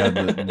 Yeah,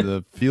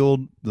 the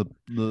field,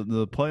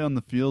 the play on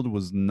the field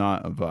was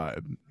not a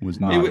vibe.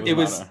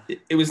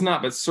 It was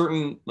not, but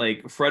certain,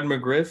 like Fred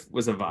McGriff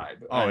was a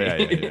vibe. Oh,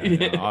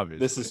 yeah,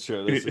 obviously. This is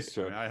true.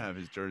 I mean, I have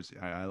his jersey.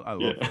 I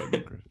love Fred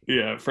McGriff.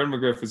 Yeah, Fred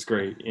McGriff was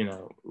great.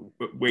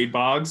 Wade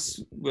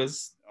Boggs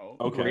was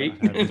great.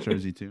 I have his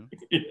jersey too.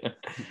 Yeah.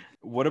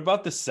 What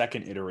about the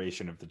second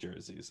iteration of the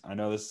jerseys? I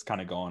know this is kind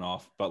of going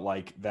off, but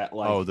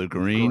the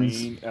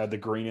greens, the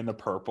green and the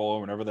purple, or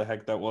whatever the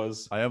heck that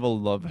was. I have a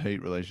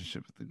love-hate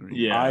relationship with the green.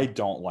 Yeah, I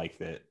don't like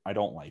it. I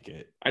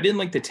didn't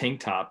like the tank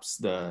tops,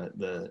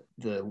 the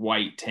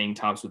white tank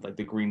tops with like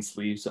the green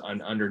sleeves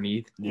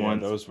underneath. Yeah,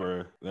 those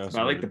were.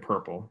 I like the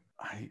purple.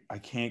 I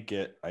can't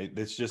get.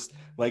 It's just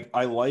like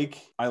I like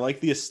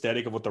the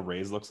aesthetic of what the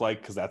Rays looks like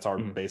because that's our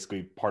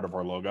basically part of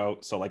our logo.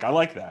 So like I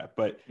like that,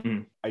 but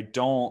I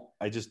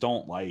just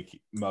don't like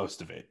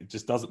most of it. It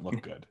just doesn't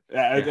look good,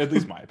 at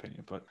least my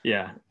opinion. But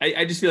yeah,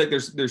 I just feel like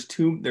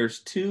there's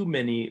too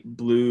many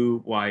blue,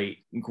 white,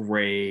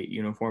 gray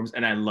uniforms,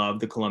 and I love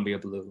the Columbia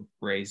blue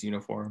Rays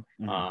uniform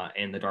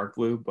and the dark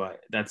blue.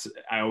 But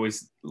I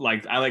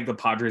like the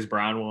Padres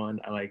brown one.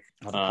 I like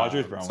the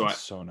Padres brown one's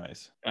so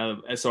nice.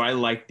 So I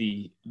like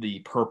the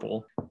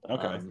purple.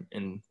 Okay.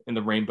 In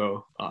the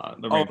rainbow.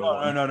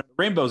 No.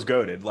 Rainbow's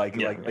goated. Like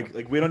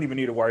we don't even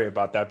need to worry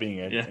about that being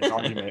an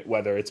argument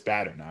whether it's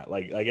bad or not.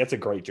 Like it's a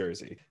great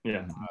jersey.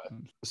 Yeah.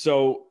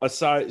 So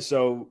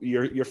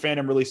your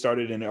fandom really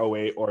started in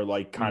 08 or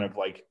like kind of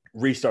like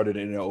restarted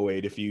in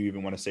 08 if you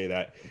even want to say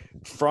that.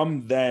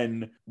 From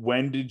then,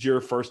 when did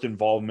your first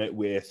involvement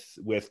with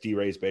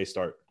DRaysBay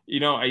start?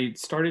 I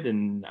started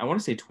in, I want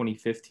to say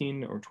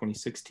 2015 or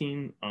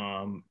 2016.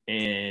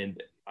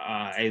 And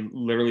I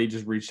literally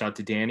just reached out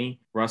to Danny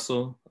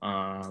Russell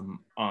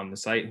on the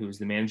site, who's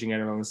the managing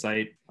editor on the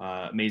site.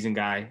 Amazing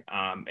guy.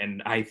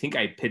 And I think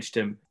I pitched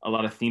him a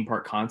lot of theme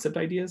park concept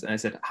ideas. And I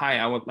said, hi,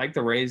 I would like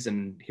the Rays,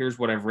 and here's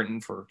what I've written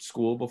for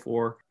school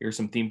before. Here's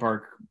some theme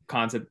park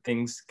concept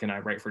things. Can I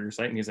write for your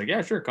site? And he's like,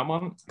 yeah, sure. Come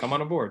on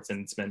aboard.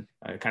 And it's been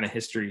kind of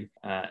history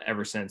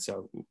ever since.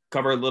 So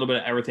cover a little bit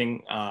of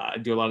everything. I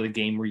do a lot of the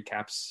game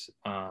recaps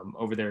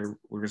over there.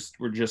 We're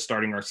just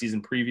starting our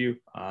season preview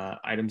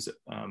items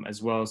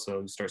as well.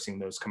 So start seeing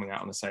those coming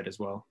out on the site as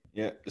well.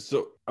 Yeah.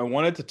 So I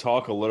wanted to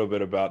talk a little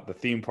bit about the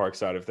theme park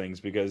side of things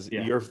because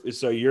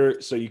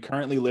you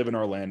currently live in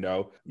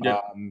Orlando.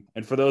 Yeah.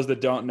 And for those that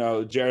don't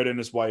know, Jared and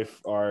his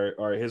wife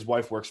his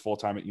wife works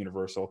full-time at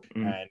Universal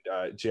and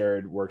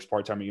Jared works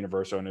part-time at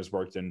Universal and has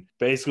worked in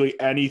basically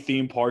any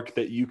theme park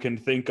that you can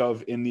think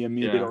of in the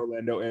immediate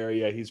Orlando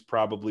area. He's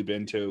probably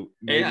been to.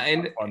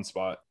 And a fun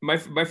spot. My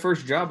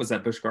first job was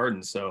at Busch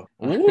Gardens. So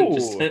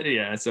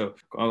so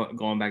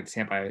going back to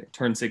Tampa, I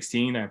turned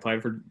 16. I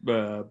applied for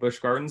Busch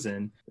Gardens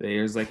and they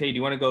was like, hey, do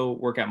you want to go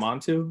work at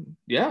Montu?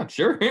 Yeah,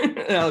 sure.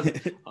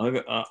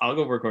 I'll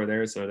go work over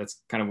there. So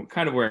that's kind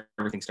of where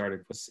everything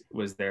started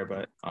was there.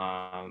 But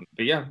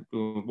yeah,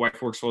 wife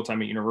works full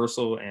time at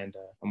Universal, and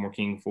I'm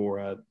working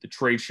for the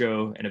trade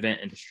show and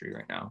event industry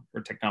right now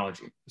for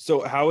technology.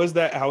 So how is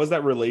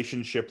that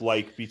relationship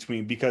like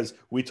between, because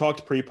we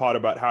talked pre-pod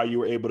about how you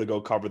were able to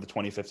go cover the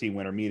 2015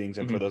 winter meetings,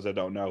 and for those that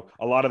don't know,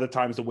 a lot of the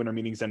times the winter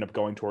meetings end up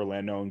going to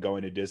Orlando and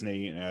going to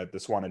Disney at the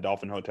Swan and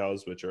Dolphin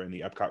hotels, which are in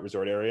the Epcot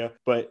resort area.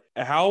 But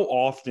how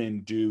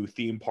often do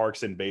theme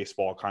parks and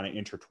baseball kind of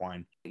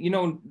intertwine?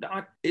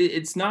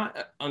 It's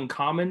not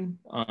uncommon,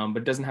 but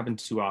it doesn't happen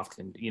too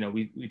often.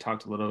 We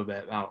talked a little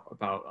bit about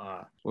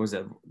what was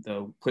it,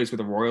 the place where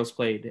the Royals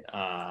played?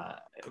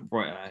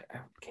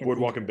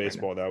 Boardwalk and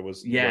baseball. That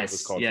was what it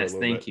was called for a little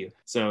thank bit. you.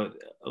 So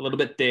a little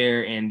bit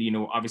there, and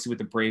obviously with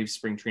the Braves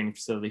spring training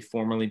facility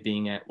formerly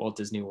being at Walt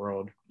Disney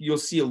World, you'll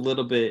see a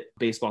little bit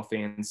baseball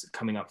fans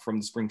coming up from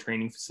the spring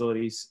training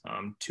facilities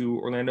to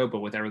Orlando, but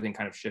with everything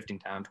kind of shifting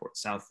down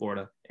towards South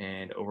Florida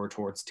and over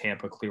towards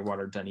Tampa,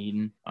 Clearwater,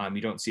 Dunedin,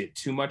 you don't see it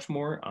too much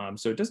more.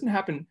 So it doesn't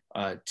happen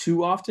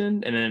too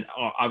often. And then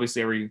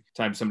obviously every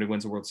time somebody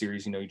wins a World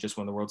Series, you just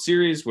won the World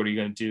Series. What are you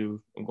going to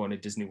do? I'm going to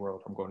Disney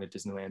World. I'm going to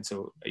Disneyland.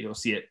 So you'll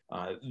see it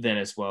then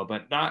as well,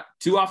 but not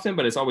too often,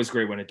 but it's always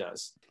great when it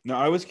does. Now,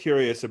 I was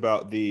curious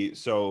about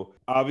so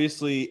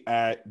obviously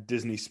at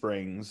Disney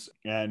Springs,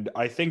 and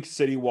I think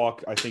City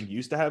Walk,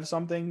 used to have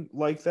something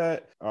like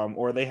that,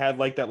 or they had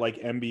like that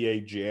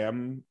NBA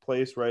Jam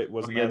place, right?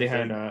 They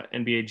had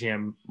NBA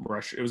Jam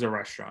rush. It was a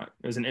restaurant.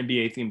 It was an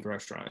NBA themed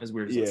restaurant, as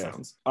weird as it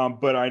sounds.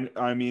 But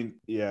I mean,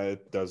 yeah,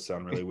 it does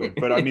sound really weird.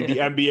 But I mean, the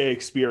NBA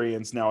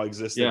experience now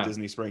exists at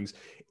Disney Springs.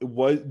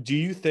 Do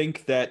you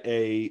think that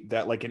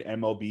like an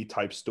MLB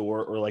type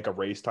store or like a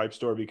Rays type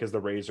store, because the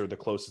Rays are the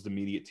closest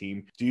immediate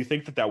team, do you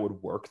think that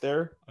would work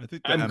there? I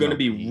think I'm going to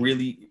be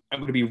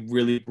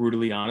really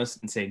brutally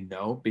honest and say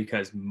no,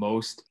 because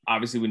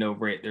obviously we know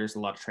there's a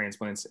lot of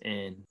transplants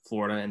in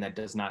Florida, and that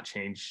does not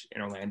change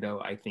in Orlando.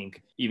 I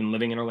think even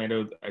living in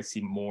Orlando, I see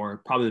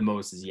probably the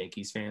most is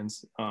Yankees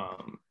fans.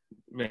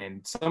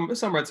 And some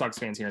Red Sox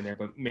fans here and there,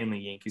 but mainly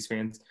Yankees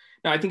fans.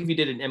 Now, I think if you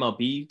did an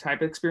MLB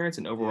type experience,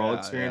 an overall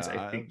experience,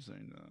 I think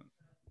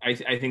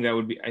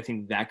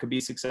that could be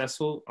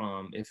successful.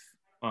 If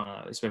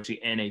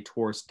especially in a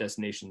tourist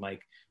destination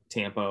like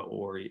Tampa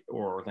or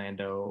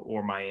Orlando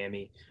or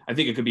Miami, I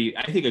think it could be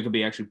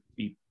actually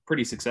be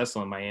pretty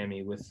successful in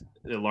Miami with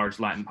the large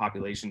Latin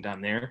population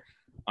down there.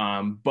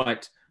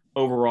 But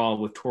overall,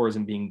 with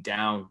tourism being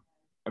down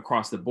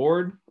across the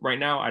board right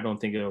now, I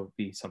don't think it'll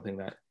be something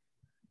that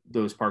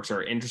those parks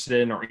are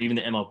interested in, or even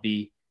the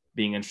MLB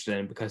being interested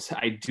in, because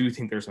I do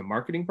think there's a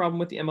marketing problem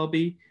with the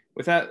MLB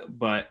with that,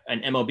 but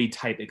an MLB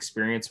type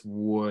experience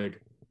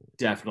would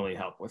definitely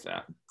help with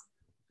that.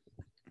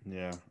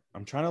 Yeah.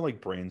 I'm trying to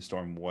like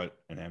brainstorm what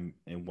an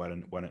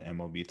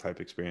MLB type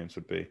experience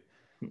would be.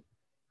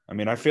 I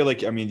mean, I feel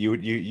like,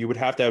 you would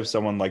have to have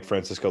someone like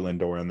Francisco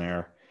Lindor in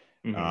there.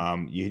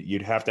 Mm-hmm.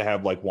 You'd have to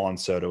have like Juan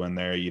Soto in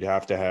there. You'd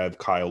have to have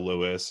Kyle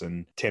Lewis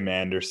and Tim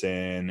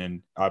Anderson,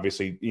 and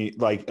obviously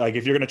like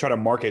if you're going to try to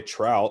market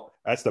Trout,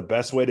 that's the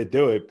best way to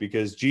do it,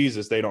 because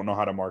Jesus, they don't know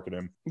how to market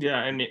him.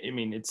 Yeah, and I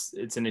mean it's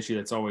an issue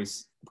that's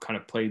always kind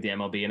of plagued the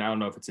MLB, and I don't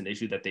know if it's an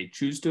issue that they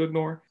choose to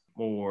ignore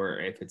or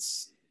if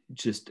it's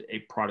just a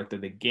product of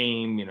the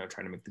game,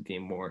 trying to make the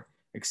game more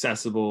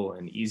accessible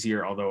and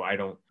easier. Although I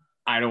don't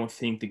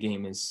think the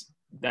game is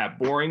that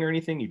boring or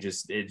anything.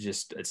 It's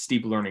just a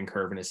steep learning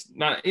curve, and it's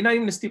not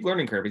even a steep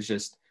learning curve. It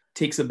just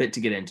takes a bit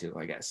to get into,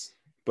 I guess.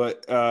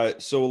 But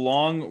so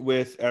along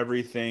with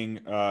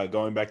everything,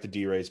 going back to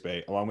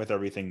DRaysBay, along with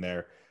everything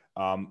there,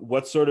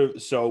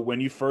 so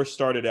when you first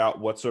started out,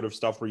 what sort of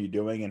stuff were you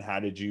doing, and how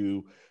did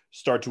you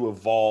start to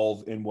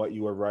evolve in what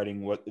you were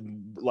writing? What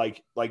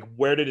like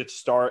where did it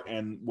start,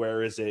 and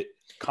where is it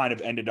kind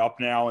of ended up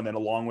now? And then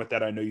along with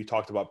that, I know you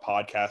talked about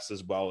podcasts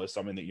as well as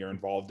something that you're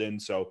involved in.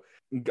 So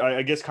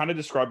I guess kind of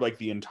describe like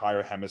the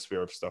entire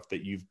hemisphere of stuff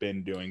that you've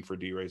been doing for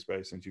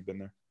DRaysBay since you've been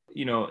there.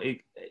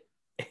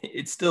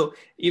 It's still,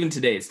 even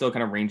today, it still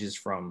kind of ranges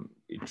from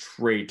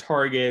trade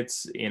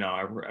targets.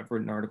 I've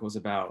written articles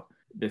about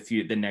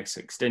the next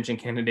extension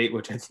candidate,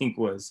 which I think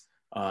was,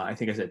 I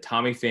said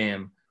Tommy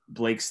Pham,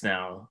 Blake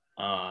Snell,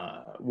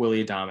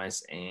 Willie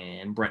Adames,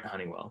 and Brent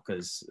Honeywell,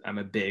 because I'm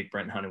a big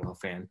Brent Honeywell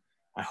fan.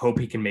 I hope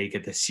he can make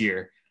it this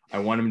year. I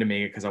want him to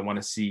make it because I want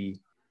to see,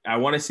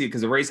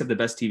 because the Rays have the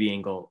best TV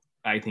angle,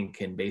 I think,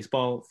 in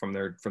baseball from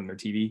their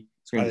TV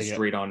screen,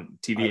 straight on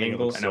TV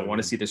angle. And I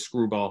want to see the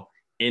screwball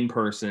in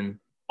person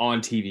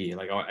on TV.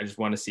 Like, I just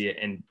want to see it.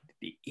 And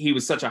he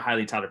was such a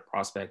highly touted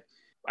prospect.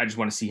 I just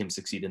want to see him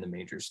succeed in the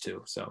majors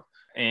too. So,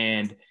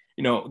 and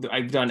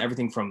I've done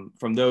everything from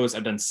those.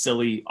 I've done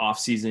silly off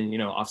season.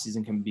 Off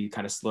season can be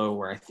kind of slow,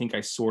 where I think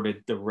I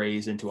sorted the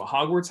Rays into a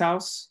Hogwarts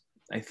house.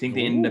 I think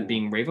they ended up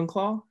being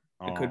Ravenclaw.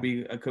 I could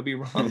be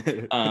wrong.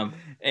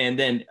 And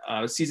then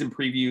season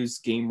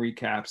previews, game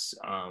recaps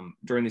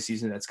during the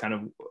season. That's kind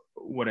of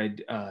what I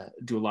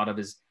do a lot of,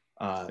 is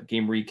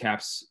game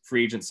recaps,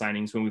 free agent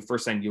signings. When we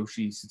first signed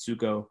Yoshi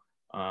Tsutsugo,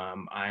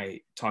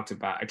 I tried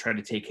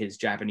to take his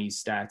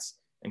Japanese stats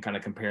and kind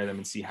of compare them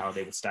and see how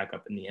they would stack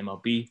up in the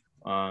MLB.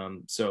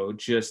 So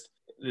just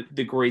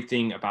the great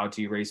thing about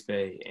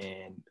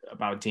DRaysBay and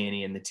about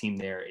Danny and the team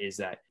there is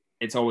that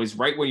it's always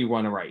right where you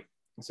want to write.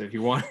 So if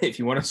you want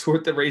to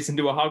sort the Rays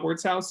into a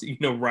Hogwarts house,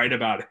 write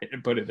about it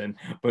and put it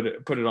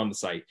on the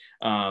site.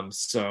 And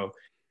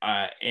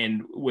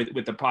with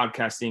the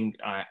podcasting,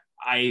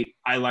 I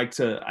like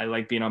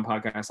being on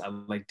podcasts. I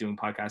like doing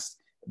podcasts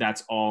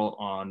That's all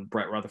on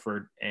Brett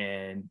Rutherford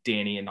and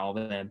Danny and all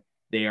of them.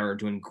 They are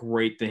doing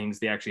great things.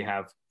 They actually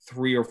have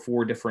 3 or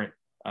 4 different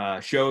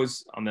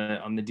shows on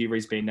the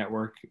DRaysBay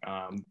network.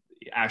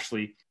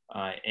 Ashley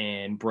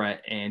and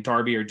Brett and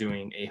Darby are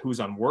doing a Who's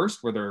on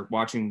Worst, where they're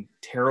watching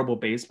terrible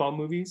baseball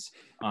movies,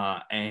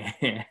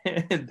 and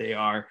they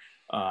are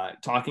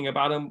talking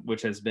about them,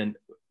 which has been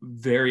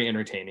very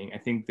entertaining. I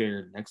think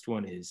their next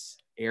one is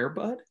Air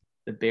Bud,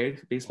 the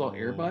baseball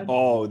Air Bud.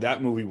 Oh,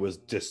 that movie was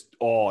just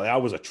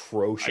that was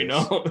atrocious. I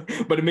know,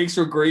 but it makes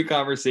for great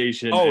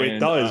conversation. Oh, it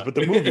does, but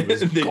the movie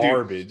was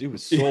garbage. It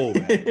was so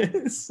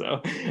bad.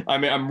 So, I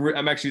mean,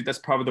 I'm actually, that's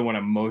probably the one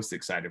I'm most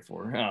excited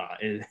for.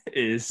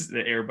 Is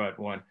the Air Bud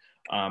one.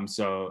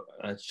 So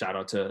shout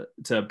out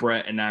to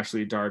Brett and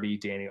Ashley, Darby,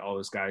 Danny, all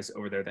those guys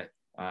over there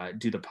that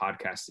do the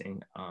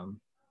podcasting.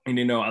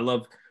 And I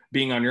love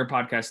being on your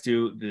podcast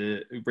too,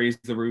 the Raise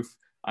the Roof.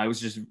 I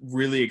was just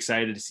really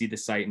excited to see the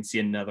site and see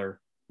another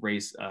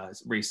race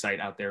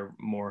site out there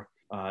more.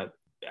 I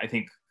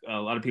think a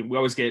lot of people, we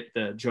always get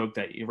the joke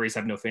that Rays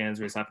have no fans.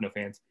 If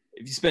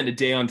you spend a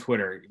day on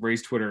Twitter,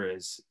 Rays Twitter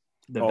is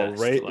the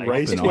best.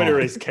 Rays Twitter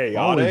is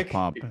chaotic.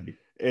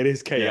 It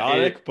is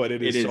chaotic, but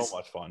it is so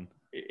much fun.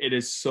 It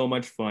is so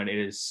much fun. It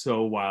is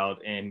so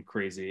wild and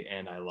crazy,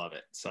 and I love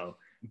it. So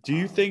do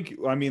you think,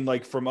 I mean,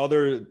 like from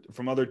other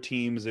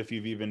teams, if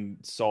you've even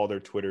saw their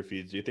Twitter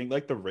feeds, do you think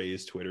like the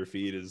Rays Twitter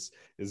feed is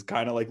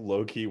kind of like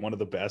low key one of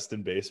the best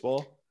in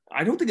baseball?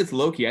 I don't think it's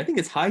low key. I think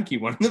it's high key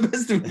one of the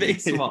best in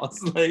baseball.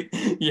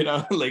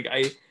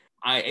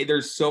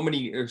 There's so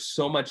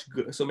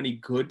many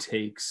good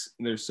takes.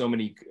 There's so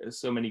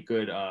many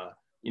good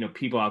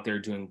people out there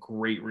doing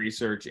great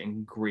research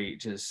and great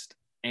just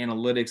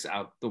analytics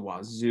out the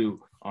wazoo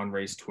on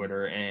Rays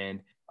Twitter. And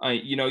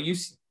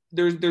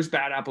there's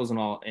bad apples and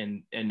all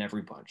in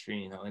every bunch,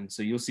 and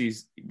so you'll see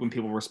when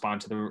people respond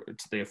to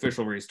the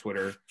official Rays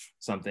Twitter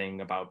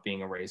something about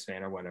being a Rays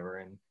fan or whatever,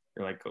 and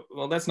you're like,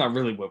 well, that's not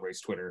really what Rays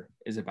Twitter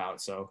is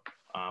about. So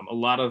a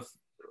lot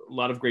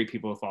of great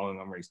people following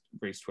on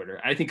Rays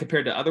Twitter. I think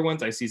compared to other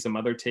ones, I see some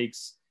other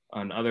takes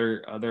on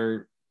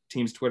other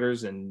teams'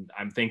 Twitters, and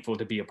I'm thankful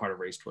to be a part of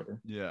Rays Twitter.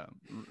 Yeah,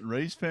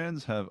 Rays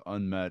fans have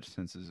unmatched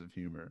senses of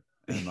humor.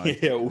 And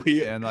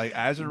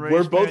as a Rays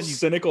we're both fan,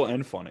 cynical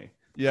and funny.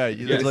 Yeah,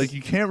 like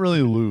you can't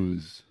really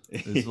lose.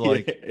 It's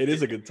like it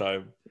is a good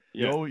time.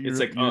 Yeah,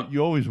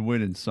 you always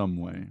win in some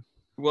way.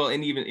 Well,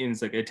 and even in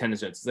it's like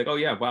attendance rates, it's like, oh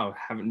yeah, wow,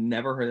 haven't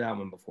never heard that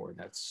one before.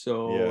 That's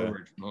so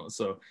original.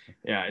 So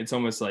yeah, it's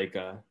almost like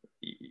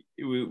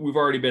we've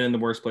already been in the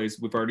worst place.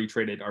 We've already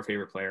traded our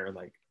favorite player.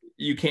 Like,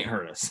 you can't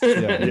hurt us.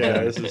 Yeah,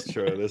 this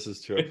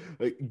is true.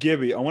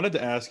 Gibby, I wanted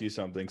to ask you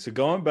something. So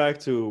going back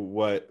to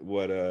what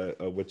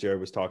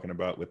Jared was talking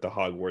about with the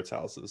Hogwarts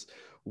houses,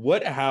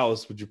 what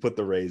house would you put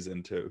the Rays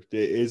into?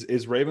 Is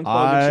Ravenclaw?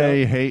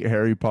 I hate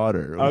Harry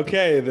Potter.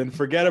 Okay, then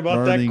forget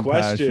about that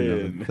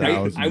question.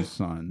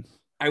 Sons.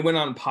 I went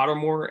on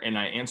Pottermore and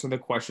I answered the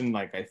question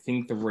like I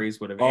think the Rays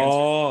would have answered.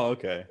 Oh,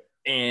 okay.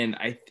 And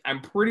I'm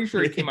pretty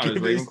sure it came out as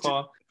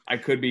Ravenclaw. I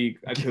could be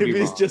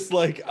wrong. Just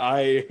like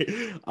I'm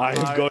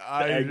going to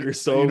anger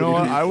so. You know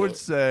what? I'd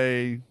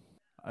say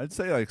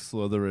like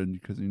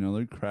Slytherin because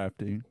they're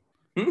crafty.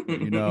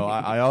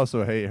 I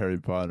also hate Harry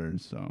Potter,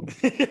 so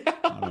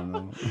I don't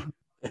know.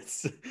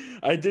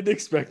 I didn't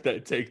expect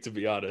that take, to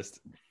be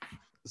honest.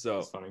 So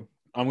that's funny.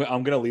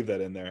 I'm gonna leave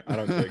that in there. I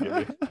don't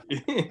care.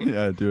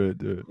 Yeah,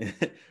 do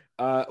it.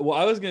 Well,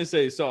 I was gonna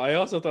say. So I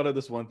also thought of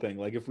this one thing.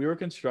 Like, if we were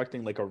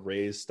constructing like a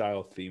Rays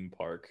style theme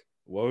park,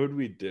 what would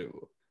we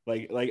do?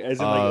 Like as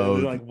in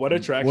what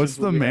attractions? What's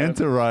the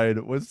manta ride?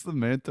 What's the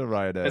manta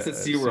ride at? That's at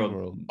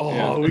SeaWorld. Oh,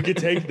 yeah. We could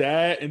take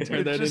that and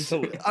turn that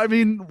into. I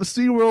mean,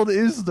 SeaWorld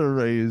is the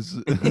Rays.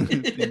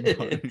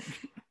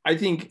 I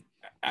think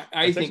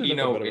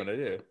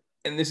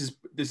and this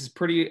is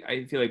pretty.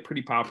 I feel like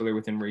pretty popular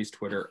within Rays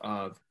Twitter.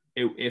 Of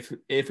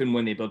if and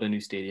when they build a new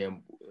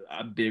stadium,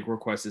 a big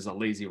request is a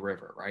lazy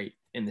river, right,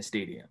 in the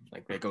stadium,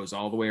 like that goes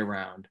all the way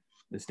around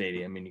the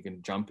stadium, and you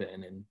can jump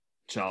in and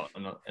chill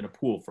in a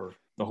pool for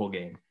the whole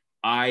game.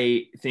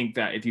 I think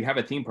that if you have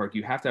a theme park,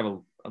 you have to have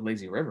a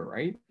lazy river,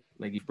 right?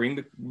 Like, you bring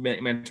the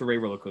Manta Ray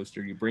roller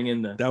coaster, you bring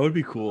in that would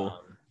be cool,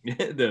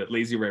 the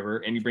lazy river,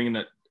 and you bring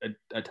in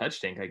a touch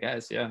tank, I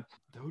guess. Yeah,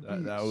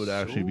 that would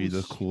actually be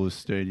the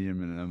coolest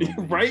stadium in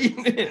MLB.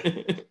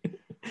 Right?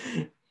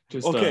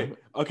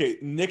 Okay.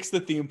 Nix the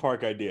theme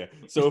park idea.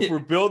 So if we're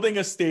building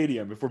a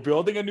stadium, if we're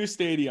building a new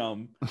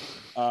stadium,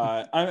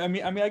 I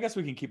mean, I guess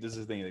we can keep this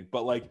as a thing.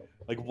 But like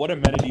what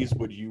amenities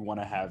would you want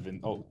to have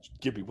in? Oh,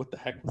 Gibby, what the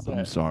heck was that?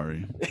 I'm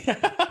sorry.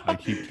 I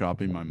keep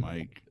dropping my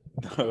mic.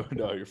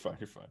 No, you're fine.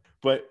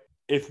 But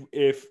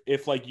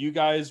if like you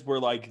guys were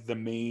like the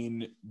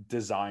main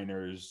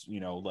designers,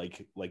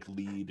 like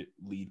lead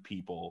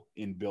people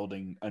in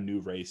building a new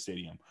Rays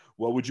stadium,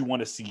 what would you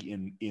want to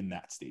see in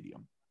that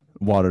stadium?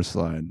 Water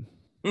slide.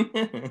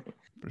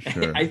 For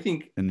sure. I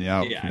think in the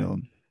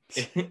outfield.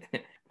 Yeah.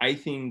 I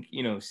think,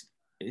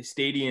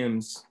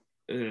 stadiums,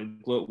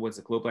 what's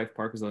it, Globe Life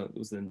Park was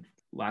the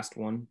last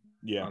one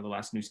Yeah. The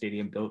last new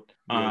stadium built.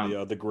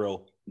 The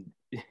grill.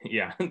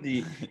 Yeah.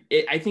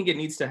 I think it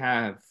needs to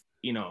have,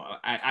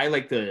 I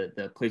like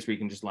the place where you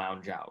can just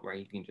lounge out, right?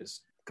 You can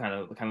just kind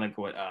of like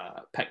what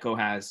Petco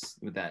has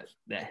with that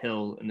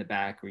hill in the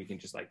back, where you can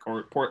just like,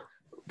 or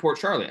Port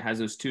Charlotte has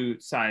those two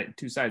sides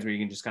where you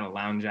can just kind of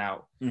lounge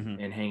out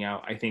and hang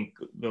out. I think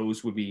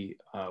those would be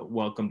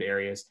welcomed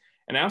areas.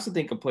 And I also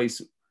think a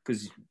place,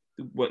 because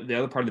what the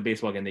other part of the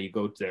baseball game that you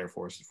go there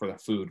for is for the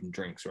food and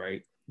drinks,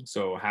 right?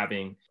 So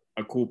having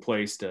a cool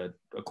place a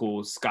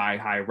cool sky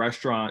high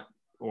restaurant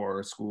or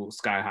a cool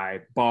sky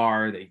high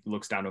bar that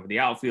looks down over the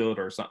outfield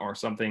or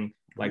something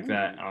like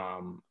that.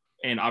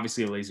 And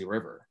obviously a lazy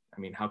river. I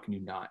mean, how can you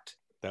not?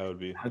 That would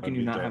be. How can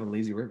you not have a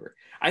lazy river?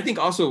 I think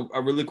also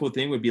a really cool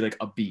thing would be like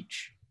a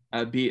beach,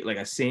 like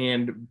a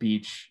sand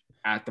beach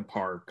at the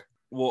park.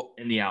 Well,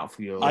 in the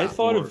outfield. I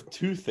thought of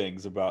two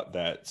things about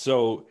that.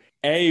 So,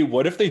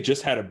 what if they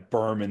just had a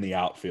berm in the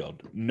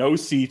outfield? No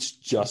seats,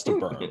 just a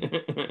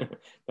berm.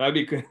 That'd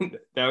be good.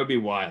 That would be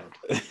wild.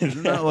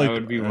 Isn't that like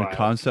a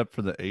concept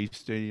for the H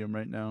Stadium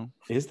right now?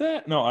 Is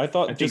that? No, I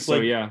thought think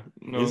so. Yeah.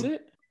 No, is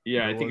it?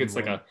 Yeah, I think it's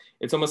like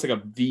it's almost like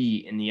a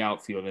V in the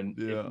outfield, and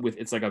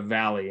it's like a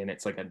valley, and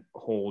it's like a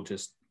whole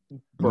just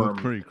berm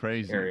pretty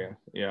crazy area.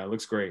 Yeah, it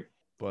looks great.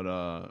 But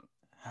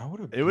how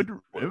would it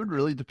would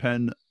really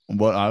depend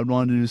what I would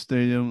want to do to the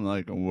stadium,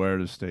 like where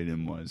the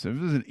stadium was. If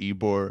it was an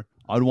Ybor,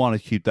 I'd want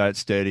to keep that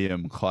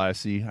stadium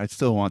classy. I'd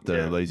still want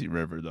the lazy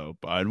river though,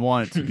 but I'd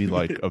want it to be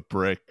like a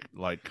brick,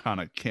 like kind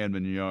of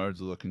Camden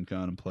Yards looking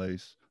kind of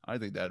place. I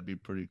think that'd be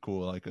pretty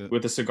cool,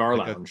 with a cigar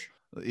lounge.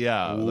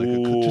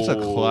 Just a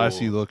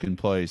classy looking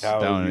place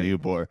down in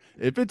Ybor.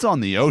 If it's on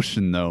the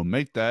ocean though,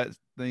 make that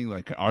thing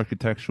like an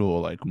architectural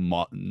like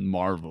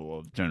marvel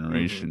of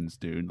generations,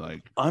 dude.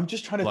 Like I'm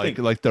just trying to think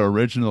like the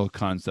original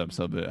concepts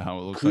of it, how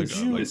it looks like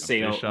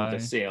the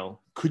sail.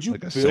 Could you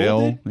like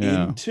build it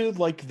into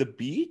like the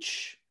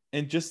beach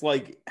and just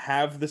like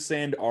have the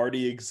sand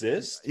already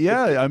exist?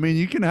 Yeah, I mean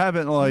you can have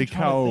it like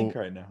how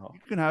right now.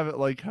 You can have it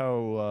like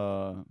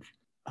how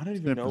I don't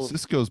even San know.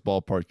 Francisco's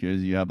ballpark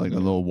is. You have like a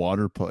little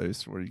water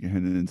place where you can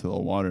hit it into the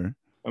water.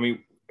 I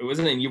mean, it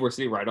wasn't in Ybor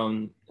City, right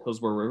on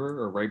Hillsborough River,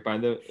 or right by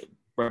the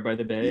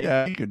bay.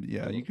 Yeah, you could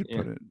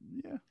put it.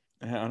 Yeah,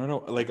 I don't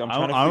know. Like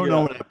I don't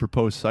know what the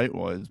proposed site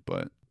was,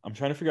 but I'm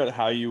trying to figure out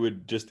how you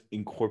would just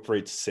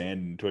incorporate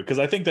sand into it, because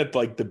I think that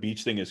like the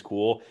beach thing is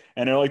cool,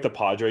 and I know like the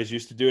Padres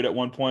used to do it at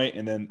one point,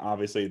 and then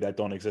obviously that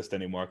don't exist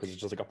anymore because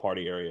it's just like a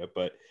party area.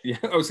 But yeah,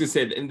 I was gonna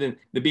say, and then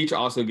the beach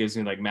also gives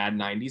me like mad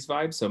 '90s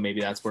vibes, so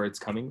maybe that's where it's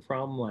coming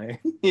from. Like,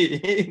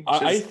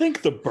 I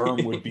think the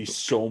berm would be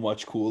so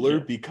much cooler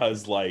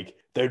because like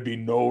there'd be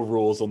no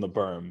rules on the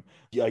berm.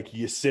 Like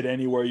you sit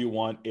anywhere you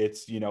want.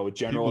 It's general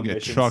people get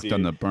admission trucked seat.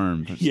 on the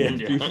berm.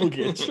 People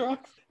get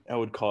trucked. That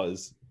would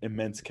cause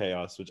immense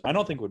chaos, which I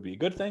don't think would be a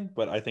good thing,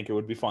 but I think it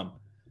would be fun.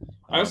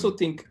 I also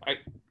think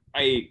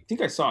I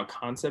think I saw a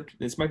concept.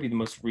 This might be the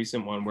most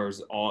recent one where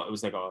it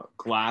was like a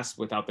glass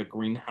without the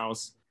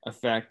greenhouse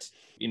effect.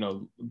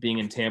 Being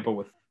in Tampa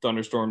with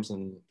thunderstorms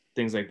and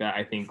things like that.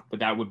 I think, but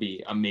that would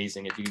be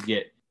amazing if you could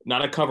get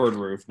not a covered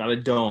roof, not a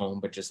dome,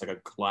 but just like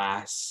a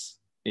glass.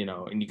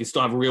 And you can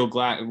still have real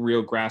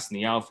grass in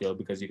the outfield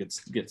because you could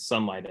get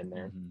sunlight in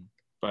there. Mm-hmm.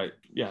 But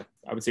yeah,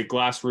 I would say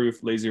glass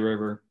roof, lazy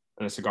river,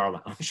 and a cigar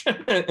lounge.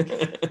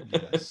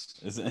 Yes,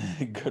 is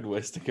a good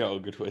ways to go.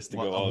 Good ways to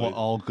go.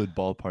 All good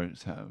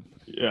ballparks have.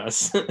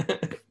 Yes,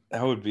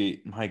 that would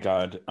be. My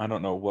God, I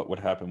don't know what would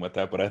happen with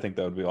that, but I think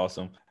that would be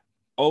awesome.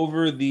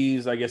 Over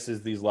these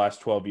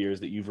last 12 years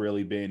that you've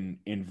really been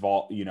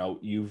involved,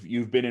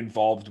 you've been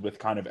involved with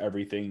kind of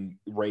everything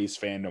Rays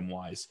fandom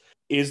wise.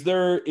 Is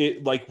there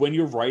like when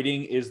you're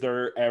writing, is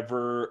there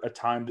ever a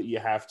time that you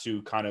have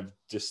to kind of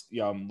just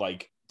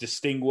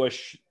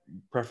distinguish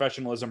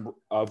professionalism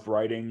of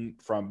writing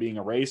from being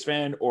a Rays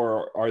fan,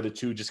 or are the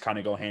two just kind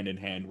of go hand in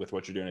hand with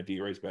what you're doing at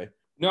DRaysBay?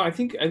 No, I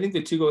think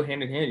the two go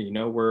hand in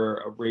hand. We're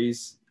a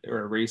Rays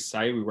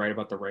site. We write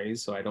about the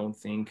Rays, so I don't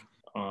think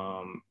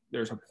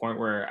there's a point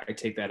where I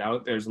take that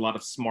out. There's a lot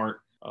of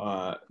smart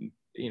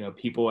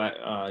people at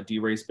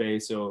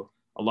DRaysBay, so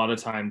a lot of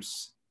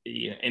times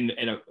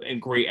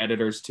and great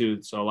editors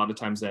too. So a lot of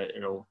times that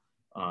it'll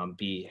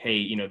be,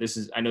 hey, I know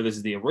this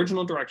is the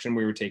original direction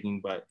we were taking,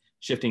 but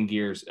shifting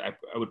gears, I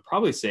would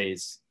probably say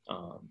is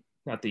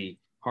not the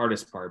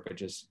hardest part, but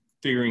just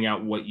figuring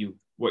out what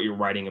you're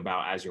writing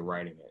about as you're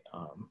writing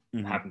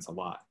it. Happens a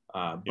lot.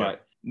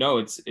 But no,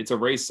 it's a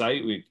Rays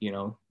site.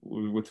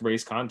 With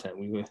Rays content,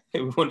 we want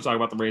to talk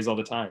about the Rays all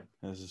the time.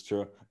 This is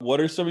true. What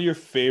are some of your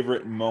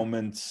favorite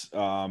moments,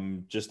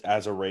 just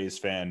as a Rays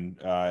fan,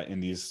 in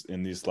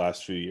these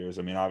last few years?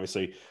 I mean,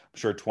 obviously, I'm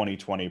sure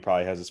 2020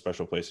 probably has a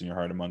special place in your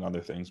heart, among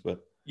other things.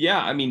 But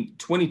yeah, I mean,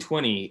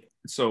 2020.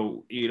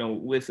 So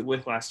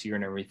with last year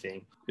and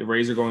everything, the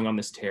Rays are going on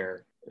this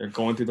tear. They're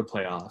going through the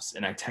playoffs,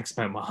 and I text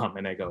my mom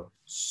and I go,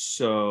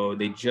 so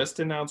they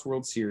just announced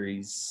World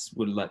Series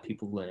would let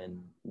people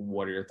in.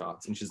 What are your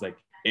thoughts? And she's like,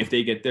 if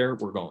they get there,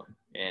 we're going.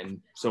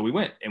 And so we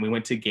went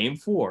to game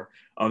 4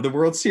 of the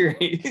World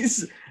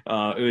Series.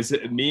 It was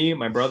me,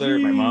 my brother,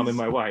 my mom, and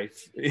my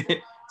wife.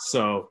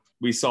 So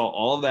we saw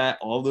all of that,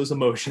 all of those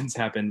emotions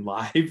happen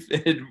live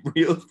in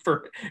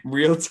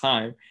real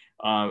time.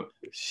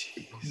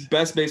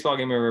 Best baseball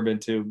game I've ever been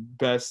to.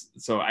 Best.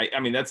 So I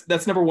mean,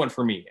 that's number 1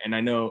 for me. And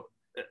I know,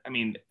 I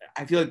mean,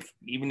 I feel like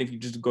even if you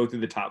just go through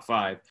the top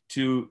 5,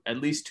 at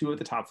least 2 of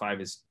the top 5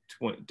 is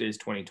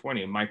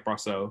 2020. Mike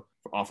Brasso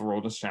off of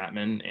Roldis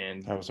Chapman,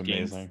 and that was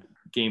amazing.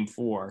 Game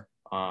 4.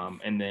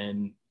 And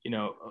then,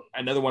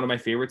 another one of my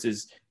favorites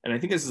is, and I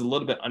think this is a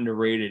little bit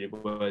underrated, it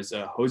was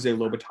Jose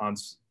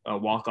Lobaton's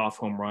walk-off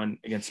home run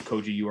against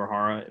Koji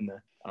Uehara in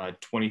the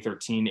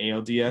 2013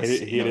 ALDS.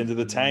 He hit into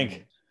the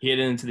tank. He hit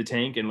it into the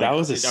tank, and that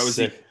was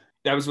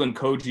when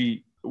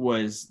Koji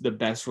was the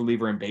best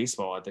reliever in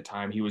baseball at the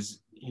time. He was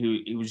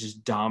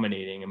just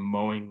dominating and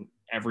mowing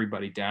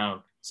everybody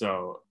down.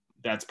 So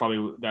that's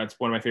one of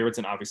my favorites,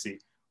 and obviously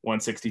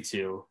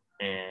 162.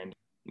 And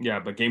yeah,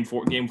 but game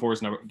four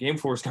is number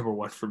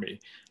 1 for me.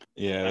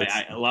 Yeah,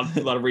 a lot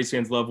of Rays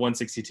fans love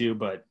 162,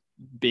 but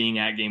being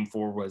at game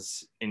 4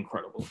 was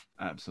incredible.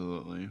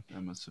 Absolutely,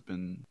 that must have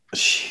been a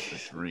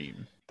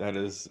dream.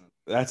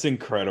 That's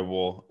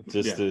incredible,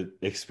 just to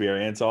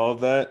experience all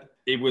of that.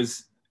 It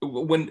was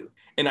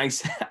and I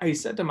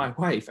said to my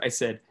wife, I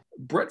said,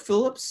 Brett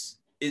Phillips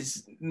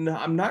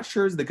I'm not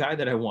sure is the guy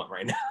that I want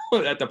right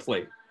now at the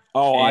plate.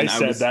 Oh, and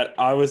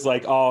I was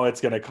like, oh, it's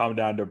going to come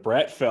down to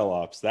Brett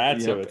Phillips.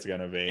 That's who it's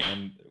going to be.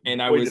 And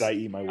did I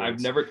eat my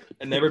words?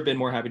 I've never been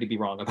more happy to be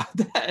wrong about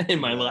that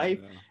in my life.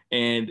 Yeah.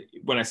 And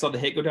when I saw the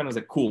hit go down, I was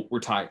like, cool, we're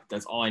tied.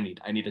 That's all I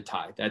need. I need a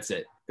tie. That's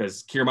it.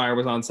 Because Kiermaier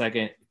was on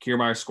second.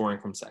 Kiermaier scoring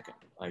from second.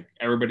 Like,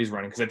 everybody's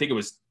running. Because I think it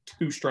was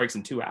 2 strikes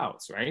and 2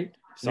 outs, right?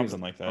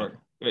 Something like that.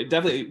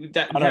 Definitely.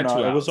 I don't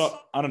know. It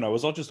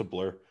was all just a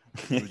blur.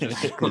 It was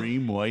just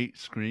scream, wait,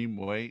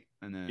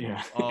 and then it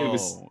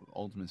was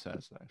ultimate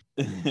satisfaction.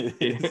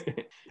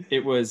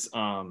 It was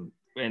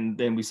and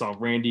then we saw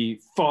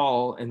Randy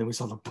fall, and then we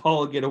saw the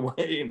ball get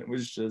away, and it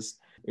was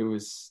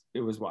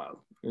wild.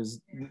 It was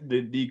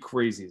the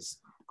craziest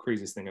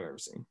thing I've ever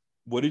seen.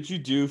 What did you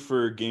do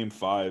for game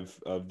 5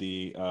 of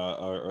the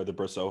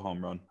Brasso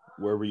home run?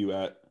 Where were you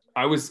at?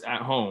 I was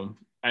at home,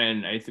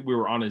 and I think we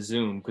were on a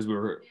Zoom because we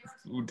were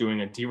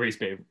doing a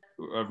DRaysBay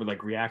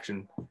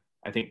reaction,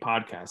 I think,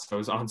 podcast. So I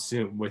was on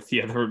Zoom with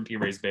the other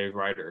DRaysBay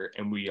writer,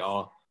 and we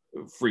all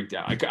freaked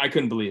out. I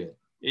couldn't believe it.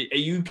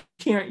 You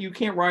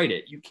can't write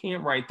it. You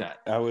can't write that.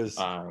 That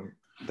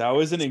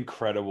was an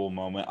incredible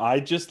moment. I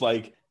just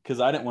because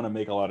I didn't want to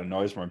make a lot of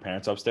noise from my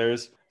parents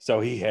upstairs,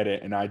 so he hit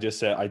it, and I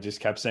just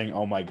kept saying,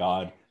 "Oh my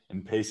God,"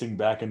 and pacing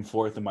back and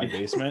forth in my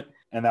basement.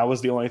 And that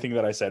was the only thing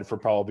that I said for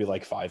probably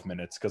 5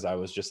 minutes, because I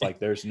was just like,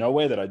 there's no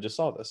way that I just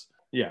saw this.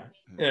 Yeah.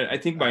 I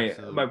think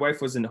my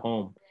wife wasn't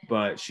home,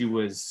 but she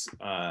was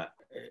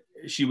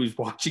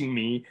watching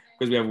me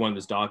because we have one of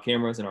those dog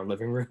cameras in our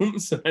living room.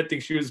 So I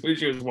think she was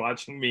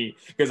watching me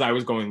because I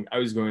was going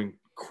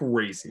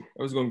crazy.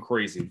 I was going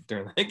crazy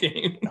during that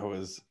game.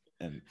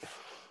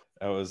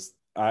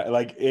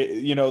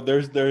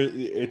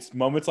 It's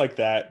moments like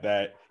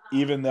that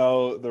even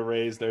though the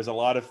Rays, there's a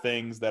lot of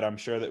things that I'm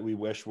sure that we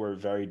wish were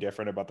very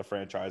different about the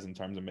franchise in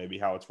terms of maybe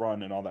how it's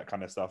run and all that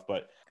kind of stuff.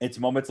 But it's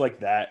moments like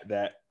that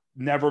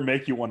never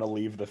make you want to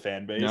leave the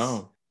fan base.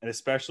 No. And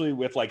especially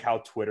with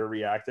how Twitter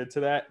reacted to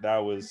that. That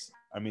was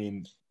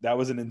an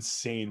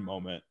insane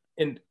moment.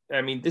 And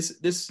I mean,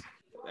 this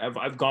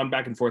I've gone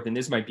back and forth, and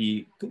this might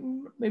be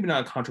maybe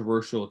not a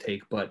controversial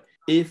take, but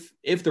if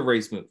the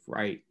Rays move,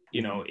 right,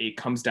 it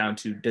comes down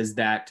to, does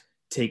that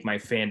take my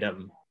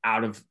fandom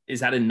out of,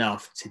 is that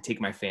enough to take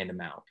my fandom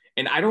out?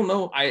 And I don't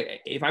know.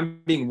 If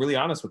I'm being really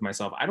honest with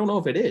myself, I don't know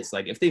if it is.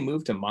 If they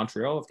move to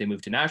Montreal, if they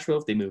move to Nashville,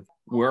 if they move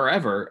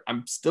wherever,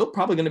 I'm still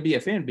probably going to be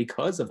a fan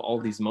because of all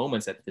these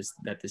moments that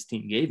this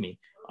team gave me.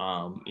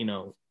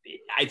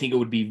 I think it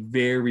would be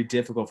very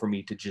difficult for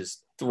me to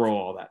just throw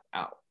all that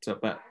out. So,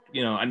 but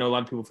I know a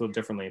lot of people feel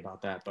differently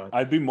about that, but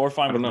I'd be more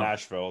fine with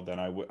Nashville than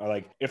I would.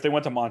 If they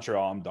went to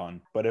Montreal, I'm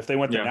done. But if they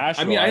went to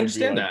Nashville, I mean, I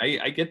understand that.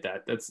 I get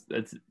that. That's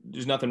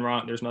there's nothing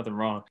wrong. There's nothing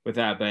wrong with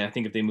that. But I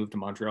think if they moved to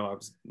Montreal, I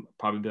was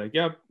probably be like,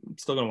 yeah, I'm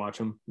still gonna watch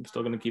them.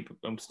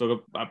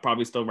 I'll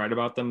probably still write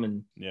about them.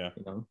 And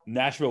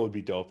Nashville would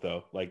be dope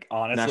though.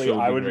 Honestly,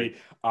 I would be.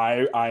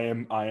 I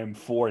am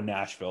for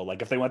Nashville.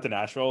 If they went to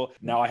Nashville,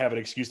 now I have an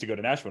excuse to go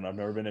to Nashville. And I've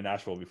never been to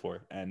Nashville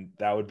before, and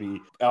that would be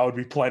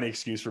plenty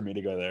excuse for me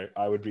to go there.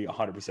 I would be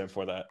 100%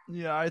 for that.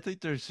 Yeah, I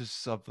think there's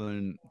just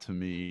something to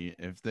me.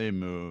 If they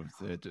moved,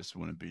 it just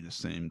wouldn't be the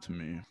same to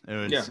me.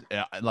 It was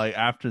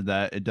after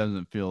that, it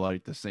doesn't feel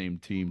like the same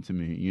team to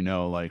me.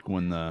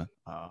 When the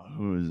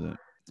who is it?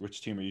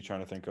 Which team are you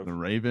trying to think of? The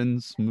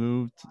Ravens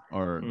moved,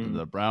 or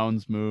the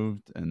Browns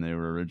moved, and they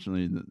were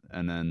originally,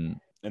 and then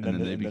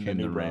they became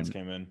the Browns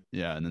came in.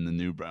 Yeah, and then the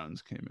new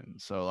Browns came in.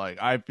 So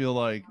I feel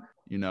like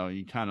you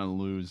kind of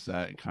lose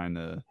that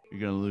you're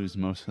gonna lose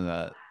most of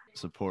that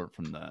support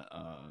from that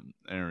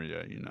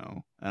area,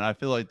 and I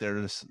feel like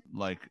they're just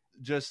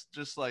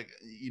just like,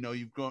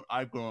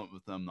 I've grown up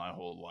with them my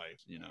whole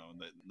life.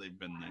 They've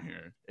been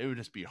here. It would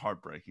just be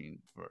heartbreaking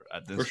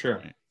at this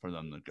point for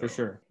them to go. For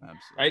sure.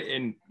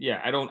 Absolutely.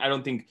 I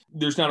don't think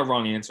there's not a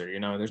wrong answer.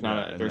 There's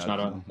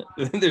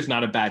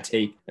not a bad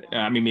take.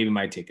 I mean, maybe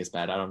my take is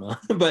bad. I don't know,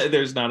 but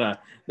there's not a.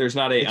 It's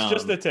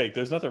just a take.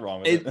 There's nothing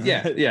wrong with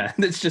it. Yeah.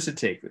 It's just a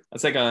take.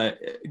 It's like a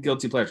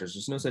guilty pleasures.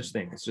 There's no such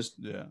thing. It's just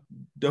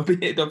don't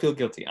feel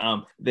guilty.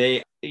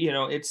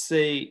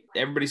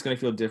 Everybody's going to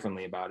feel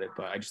differently about it,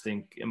 but I just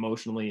think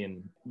emotionally,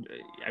 and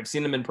I've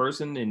seen them in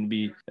person, and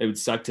it would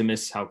suck to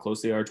miss how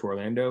close they are to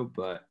Orlando,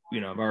 but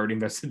I've already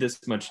invested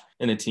this much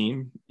in the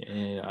team,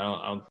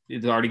 and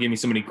it's already given me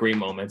so many great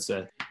moments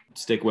that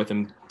stick with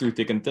them through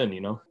thick and thin,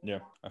 Yeah,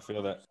 I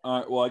feel that. All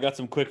right, well, I got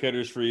some quick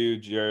hitters for you,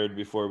 Jared,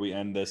 before we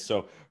end this.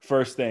 So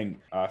first thing,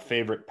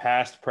 favorite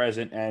past,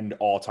 present, and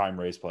all-time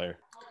Rays player.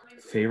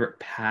 Favorite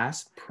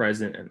past,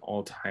 present, and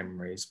all-time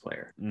Rays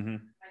player. Mm-hmm.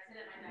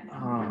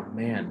 Oh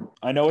man,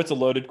 I know it's a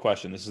loaded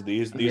question.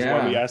 These are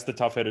why we ask the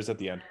tough hitters at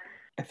the end.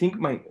 I think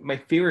my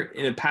favorite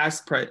in the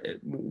past.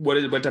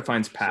 What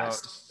defines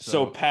past?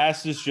 So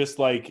past is just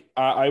like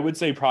I would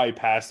say probably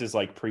past is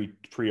like pre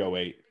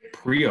 08.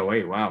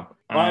 Pre-08, wow.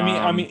 Well,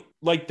 I mean,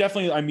 like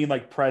definitely. I mean,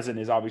 like present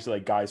is obviously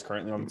like guys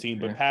currently on the team,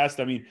 but past.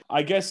 I mean,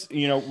 I guess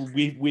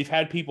we've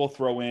had people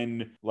throw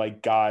in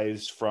like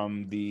guys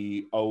from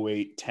the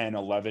 08, 10,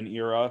 11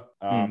 era,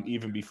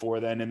 even before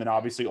then, and then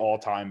obviously all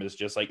time is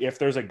just like if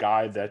there's a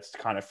guy that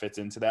kind of fits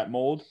into that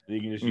mold, you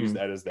can just use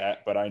that as that.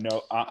 But I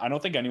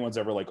don't think anyone's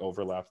ever like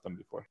overlapped them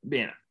before.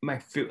 Man,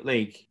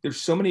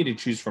 there's so many to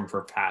choose from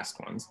for past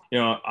ones.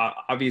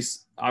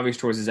 Obvious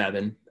choice is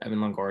Evan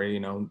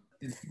Longoria.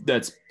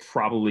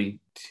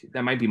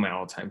 That might be my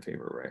all-time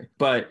favorite Ray.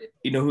 But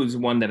who's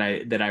one that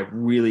I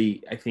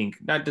really, I think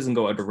that doesn't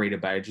go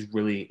underrated, but I just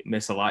really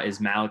miss a lot is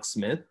Malik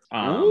Smith.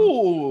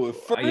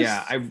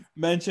 I've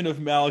mention of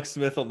Malik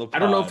Smith on the pod.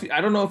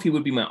 I don't know if he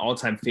would be my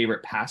all-time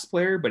favorite past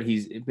player, but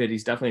he's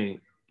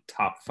definitely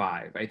top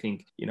 5. I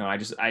think,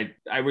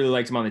 I really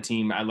liked him on the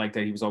team. I liked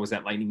that he was always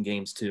at Lightning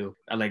games too.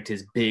 I liked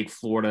his big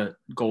Florida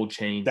gold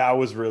chain. That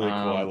was really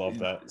cool. I love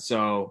that.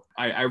 So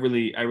I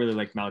really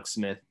like Malik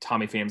Smith.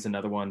 Tommy Pham's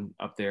another one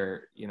up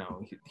there,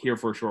 here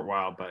for a short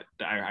while, but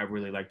I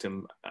really liked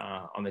him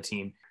on the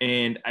team.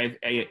 And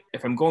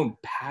if I'm going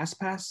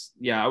past,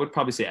 I would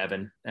probably say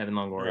Evan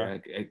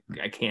Longoria.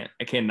 Yeah. I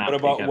can't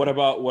not. What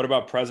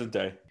about present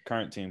day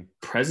current team?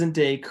 Present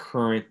day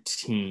current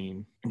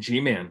team.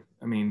 G-Man.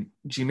 I mean,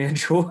 G-Man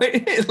Choi.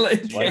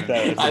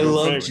 I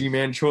love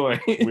G-Man Choi.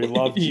 We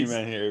love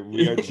G-Man here.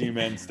 We are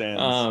G-Man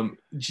stands.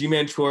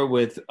 G-Man Choi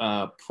with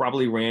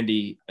probably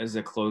Randy as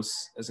a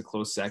close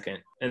second,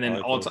 and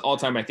then all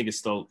time I think is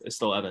still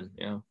Evan.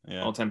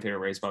 All time favorite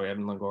Rays probably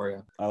Evan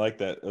Longoria. I like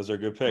that. Those are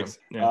good picks.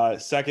 Yeah.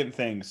 Second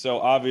thing, so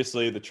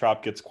obviously the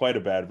Trop gets quite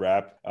a bad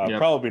rap.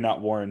 Probably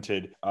not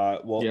warranted.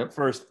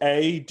 First,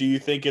 A, do you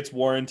think it's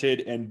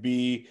warranted? And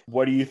B,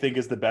 what do you think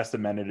is the best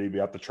amenity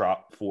about the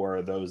Trop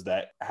for those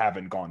that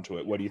haven't gone to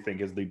it? What do you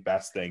think is the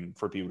best thing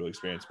for people to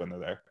experience when they're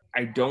there?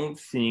 I don't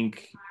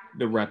think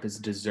the rep is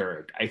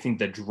deserved. I think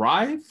the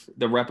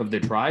rep of the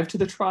drive to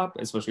the Trop,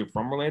 especially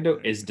from Orlando,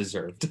 is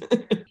deserved.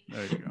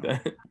 There you go.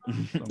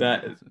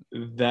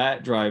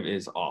 that drive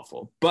is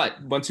awful.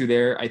 But once you're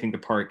there, I think the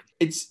park,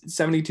 it's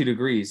 72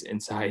 degrees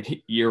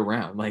inside year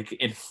round, like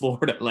in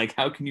Florida. Like,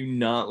 how can you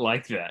not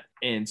like that?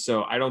 And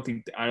so I don't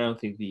think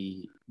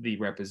the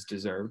rep is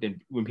deserved.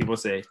 And when people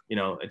say,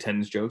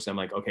 attendance jokes, I'm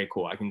like, okay,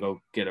 cool. I can go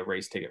get a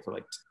Rays ticket for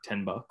like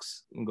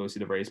 $10 and go see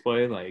the Rays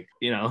play. Like,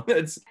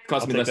 it's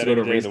cost me less to go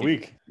to a Rays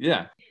game.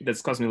 Yeah.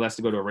 That's cost me less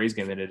to go to a Rays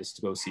game than it is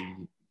to go see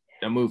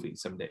a movie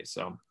some days.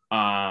 So,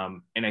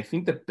 and I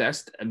think the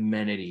best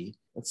amenity,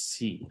 let's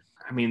see.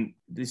 I mean,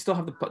 they still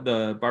have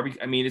the barbecue.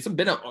 I mean, it's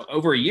been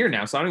over a year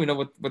now, so I don't even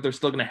know what they're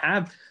still going to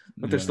have.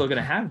 They're still going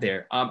to have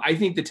there. I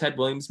think the Ted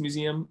Williams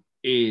Museum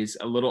is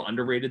a little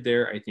underrated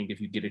there. I think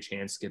if you get a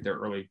chance, get there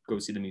early, go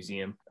see the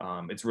museum.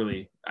 It's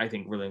really, I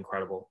think, really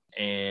incredible.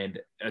 And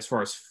as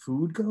far as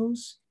food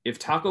goes, if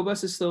Taco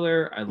Bus is still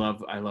there, I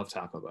love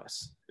Taco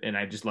Bus. And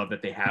I just love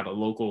that they have a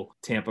local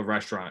Tampa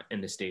restaurant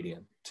in the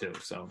stadium too.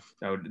 So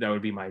that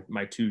would be my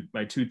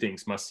two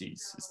things must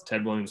sees: is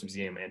Ted Williams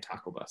Museum and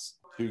Taco Bus.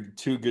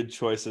 Two good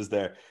choices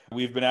there.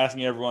 We've been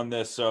asking everyone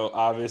this, so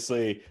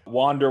obviously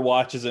Wander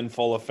watch is in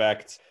full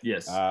effect.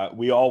 Yes.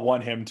 We all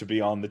want him to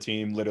be on the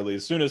team literally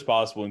as soon as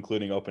possible,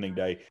 including opening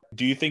day.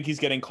 Do you think he's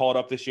getting called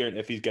up this year? And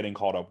if he's getting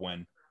called up,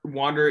 when?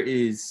 Wander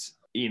is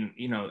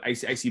I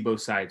see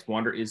both sides.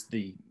 Wander is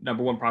the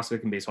number one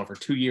prospect in baseball for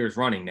 2 years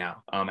running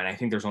now. And I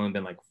think there's only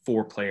been like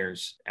 4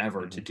 players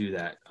ever to do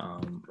that.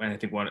 And I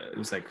think one of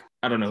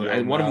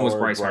them was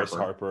Bryce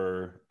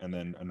Harper, and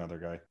then another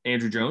guy.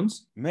 Andrew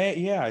Jones?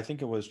 I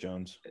think it was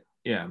Jones.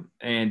 Yeah.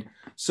 And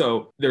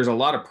so there's a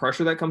lot of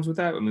pressure that comes with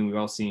that. I mean, we've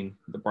all seen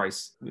the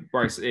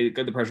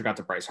pressure got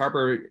to Bryce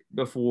Harper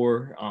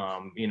before,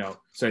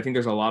 so I think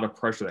there's a lot of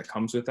pressure that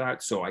comes with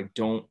that. So I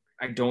don't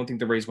think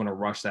the Rays want to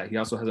rush that. He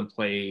also hasn't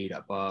played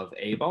above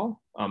A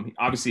ball.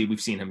 Obviously we've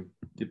seen him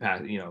the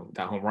past,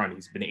 that home run.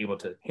 He's been able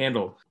to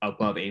handle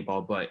above A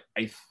ball, but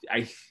I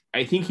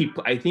think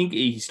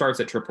he starts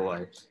at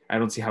AAA. I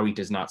don't see how he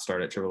does not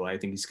start at AAA. I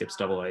think he skips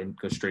AA and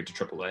goes straight to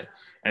AAA.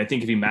 And I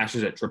think if he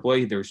matches at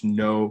AAA, there's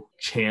no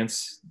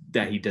chance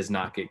that he does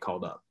not get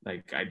called up.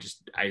 Like I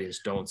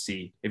just don't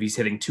see if he's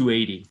hitting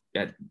 280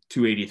 at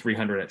 280,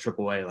 300 at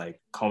AAA, like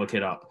call the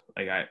kid up.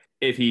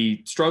 If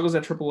he struggles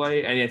at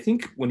AAA, and I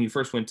think when he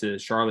first went to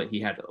Charlotte,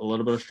 he had a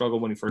little bit of struggle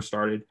when he first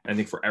started. I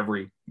think for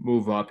every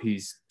move up,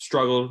 he's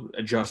struggled,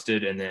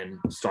 adjusted, and then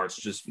starts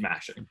just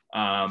mashing.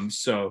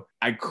 So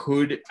I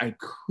could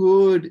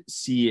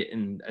see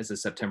it as a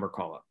September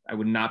call up. I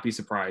would not be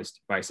surprised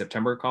by a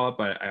September call up,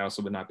 but I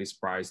also would not be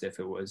surprised if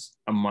it was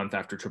a month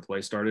after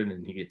AAA started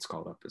and he gets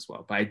called up as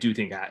well. But I do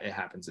think it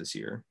happens this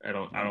year. I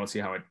don't see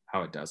how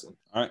it doesn't.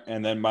 All right,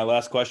 and then my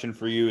last question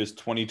for you is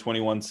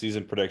 2021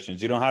 season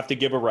predictions. You don't have to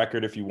give a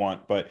record if you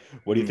want, but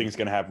what do you think is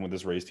going to happen with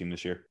this Rays team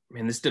this year?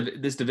 Man, this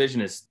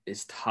division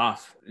is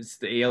tough. It's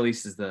the AL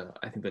East is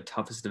I think the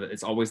toughest.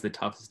 It's always the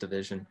toughest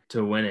division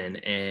to win in,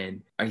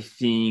 and I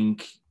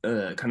think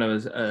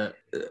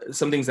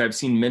some things I've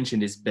seen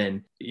mentioned has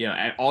been,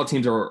 all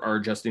teams are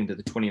adjusting to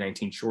the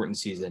 2019 shortened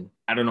season.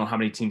 I don't know how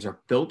many teams are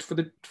built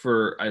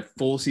for a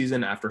full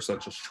season after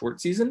such a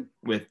short season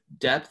with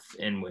depth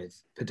and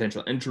with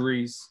potential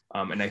injuries.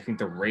 And I think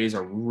the Rays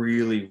are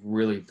really,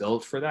 really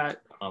built for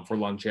that, for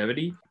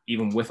longevity,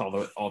 even with all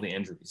the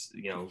injuries.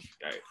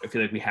 I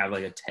feel like we have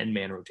like a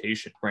 10-man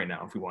rotation right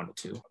now if we wanted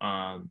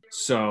to.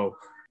 So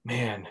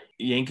man,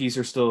 the Yankees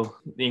are still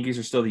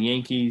the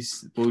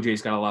Yankees. Blue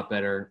Jays got a lot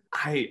better.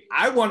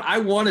 I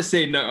want to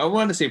say no. I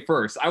want to say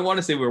first. I want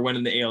to say we're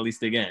winning the AL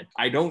East again.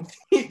 I don't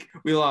think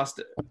we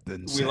lost.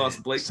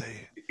 Lost Blake.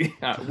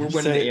 Yeah, we're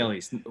winning the AL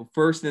East.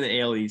 First in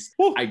the AL East.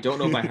 I don't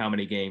know by how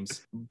many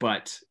games,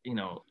 but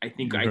I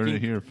think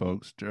it here,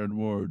 folks. Jared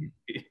Ward.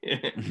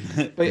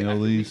 But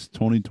AL East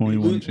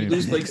 2021 champion. You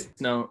lose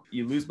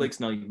Blake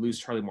Snell. You lose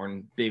Charlie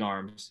Morton. Big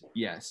arms,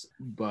 yes,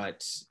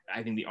 but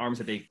I think the arms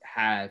that they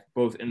have,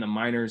 both in the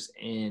minors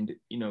and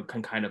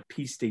can kind of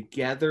piece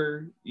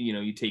together.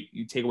 You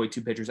take away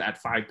 2 pitchers, add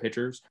 5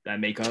 pitchers that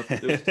make up.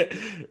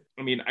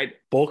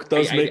 Bulk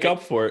does make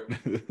up for it.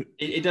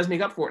 It does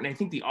make up for it, and I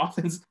think the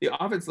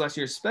offense last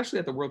year, especially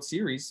at the World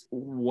Series,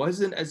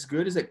 wasn't as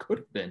good as it could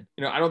have been.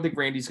 I don't think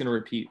Randy's going to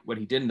repeat what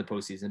he did in the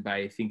postseason, but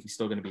I think he's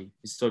still going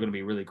to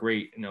be really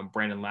great.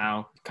 Brandon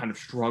Lau kind of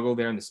struggled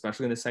there, and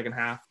especially in the second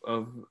half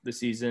of the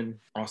season.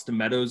 Austin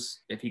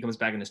Meadows, if he comes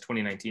back in his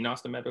 2019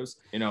 Austin Meadows,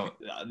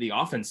 the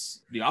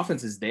offense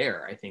is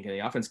there. I think, and the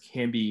offense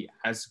can be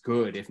as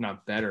good, if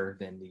not better,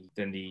 than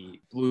the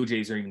Blue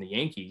Jays or even the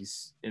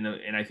Yankees. And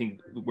I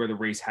think where the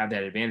Rays have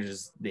that advantage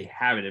is they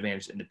have an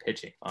advantage in the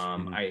pitching.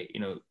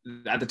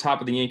 At the top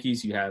of the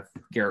Yankees, you have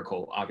Garrett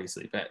Cole,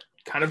 obviously, but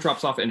kind of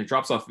drops off, and it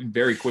drops off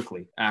very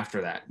quickly after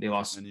that. They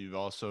lost, and you've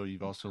also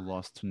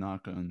lost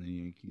Tanaka in the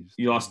Yankees.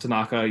 You lost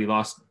Tanaka, you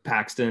lost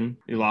Paxton,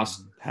 you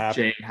lost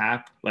Jay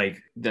Happ.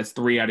 Like that's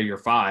 3 out of your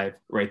 5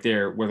 right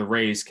there. Where the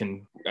Rays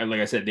can,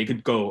 like I said, they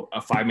could go a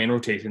 5-man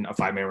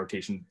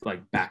rotation,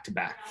 like back to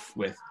back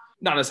with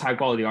not as high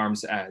quality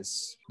arms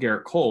as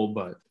Garrett Cole,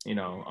 but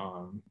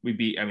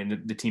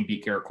the team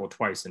beat Garrett Cole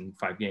twice in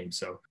 5 games.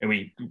 So, and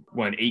we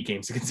won 8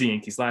 games against the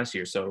Yankees last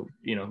year. So,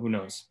 who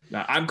knows?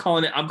 I'm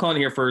calling it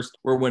here first.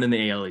 We're winning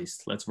the AL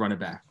East. Let's run it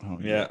back. Oh,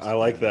 yeah, I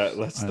like that.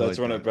 Let's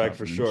run it back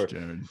for sure.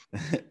 Jared.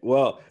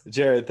 Well,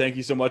 Jared, thank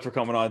you so much for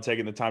coming on and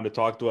taking the time to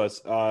talk to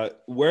us.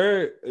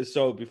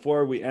 So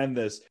before we end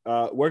this,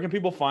 where can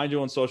people find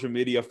you on social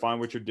media,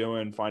 find what you're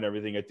doing, find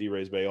everything at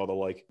DRaysBay, all the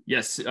like?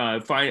 Yes.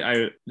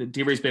 The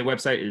DRaysBay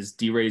website is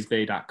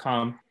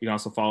DRaysBay.com. You can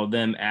also follow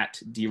them at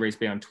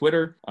DRaysBay on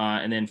Twitter.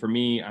 And then for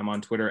me, I'm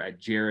on Twitter at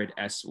Jared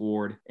S.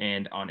 Ward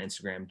and on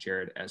Instagram,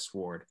 Jared S.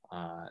 Ward,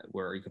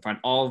 where you can find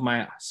all of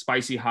my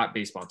spicy hot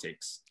baseball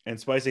takes. And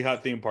spicy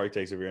hot theme park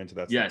takes if you're into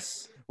that stuff.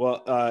 Yes.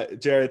 Well,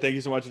 Jared, thank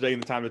you so much for taking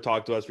the time to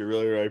talk to us. We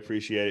really, really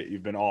appreciate it.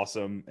 You've been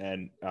awesome.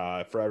 And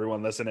for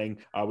everyone listening,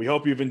 we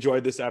hope you've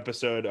enjoyed this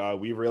episode.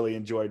 We really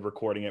enjoyed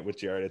recording it with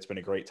Jared. It's been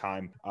a great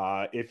time.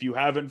 If you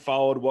haven't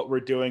followed what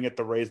we're doing at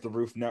the Raise the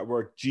Roof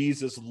Network,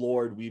 Jesus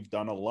Lord, we've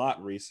done a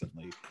lot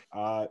recently.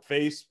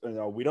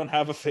 We don't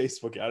have a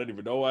Facebook. I don't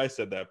even know why I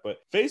said that, but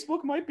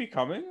Facebook might be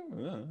coming.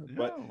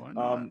 Why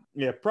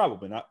not?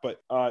 Probably not.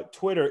 But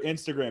Twitter,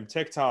 Instagram,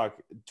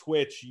 TikTok,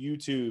 Twitch,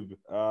 YouTube.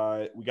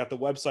 We got the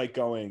website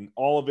going.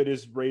 All of it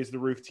is Raise the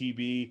Roof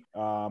TV,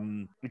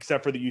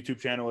 except for the YouTube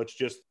channel. It's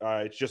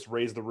just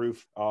Raise the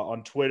Roof.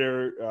 On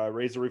Twitter,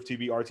 Raise the Roof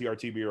TV, RTR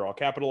TV are all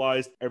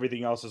capitalized.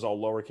 Everything else is all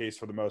lowercase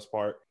for the most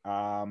part.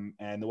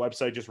 And the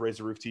website, just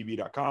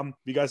raisetherooftv.com. If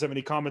you guys have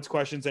any comments,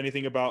 questions,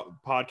 anything about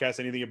podcasts,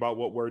 anything about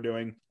what we're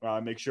doing,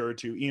 make sure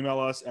to email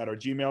us at our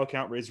Gmail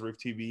account,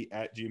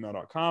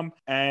 raisetherooftv@gmail.com.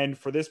 And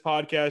for this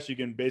podcast, you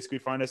can basically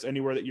find us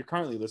anywhere that you're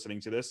currently listening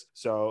to this.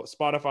 So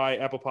Spotify,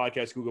 Apple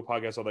Podcasts, Google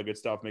Podcasts, all that good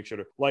stuff. Make sure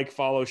to like,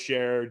 follow,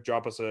 share,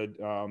 drop us a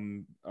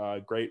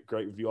great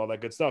review, all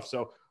that good stuff.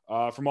 So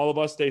from all of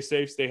us, stay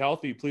safe, stay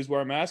healthy. Please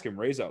wear a mask and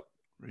raise up.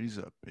 Raise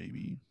up,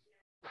 baby.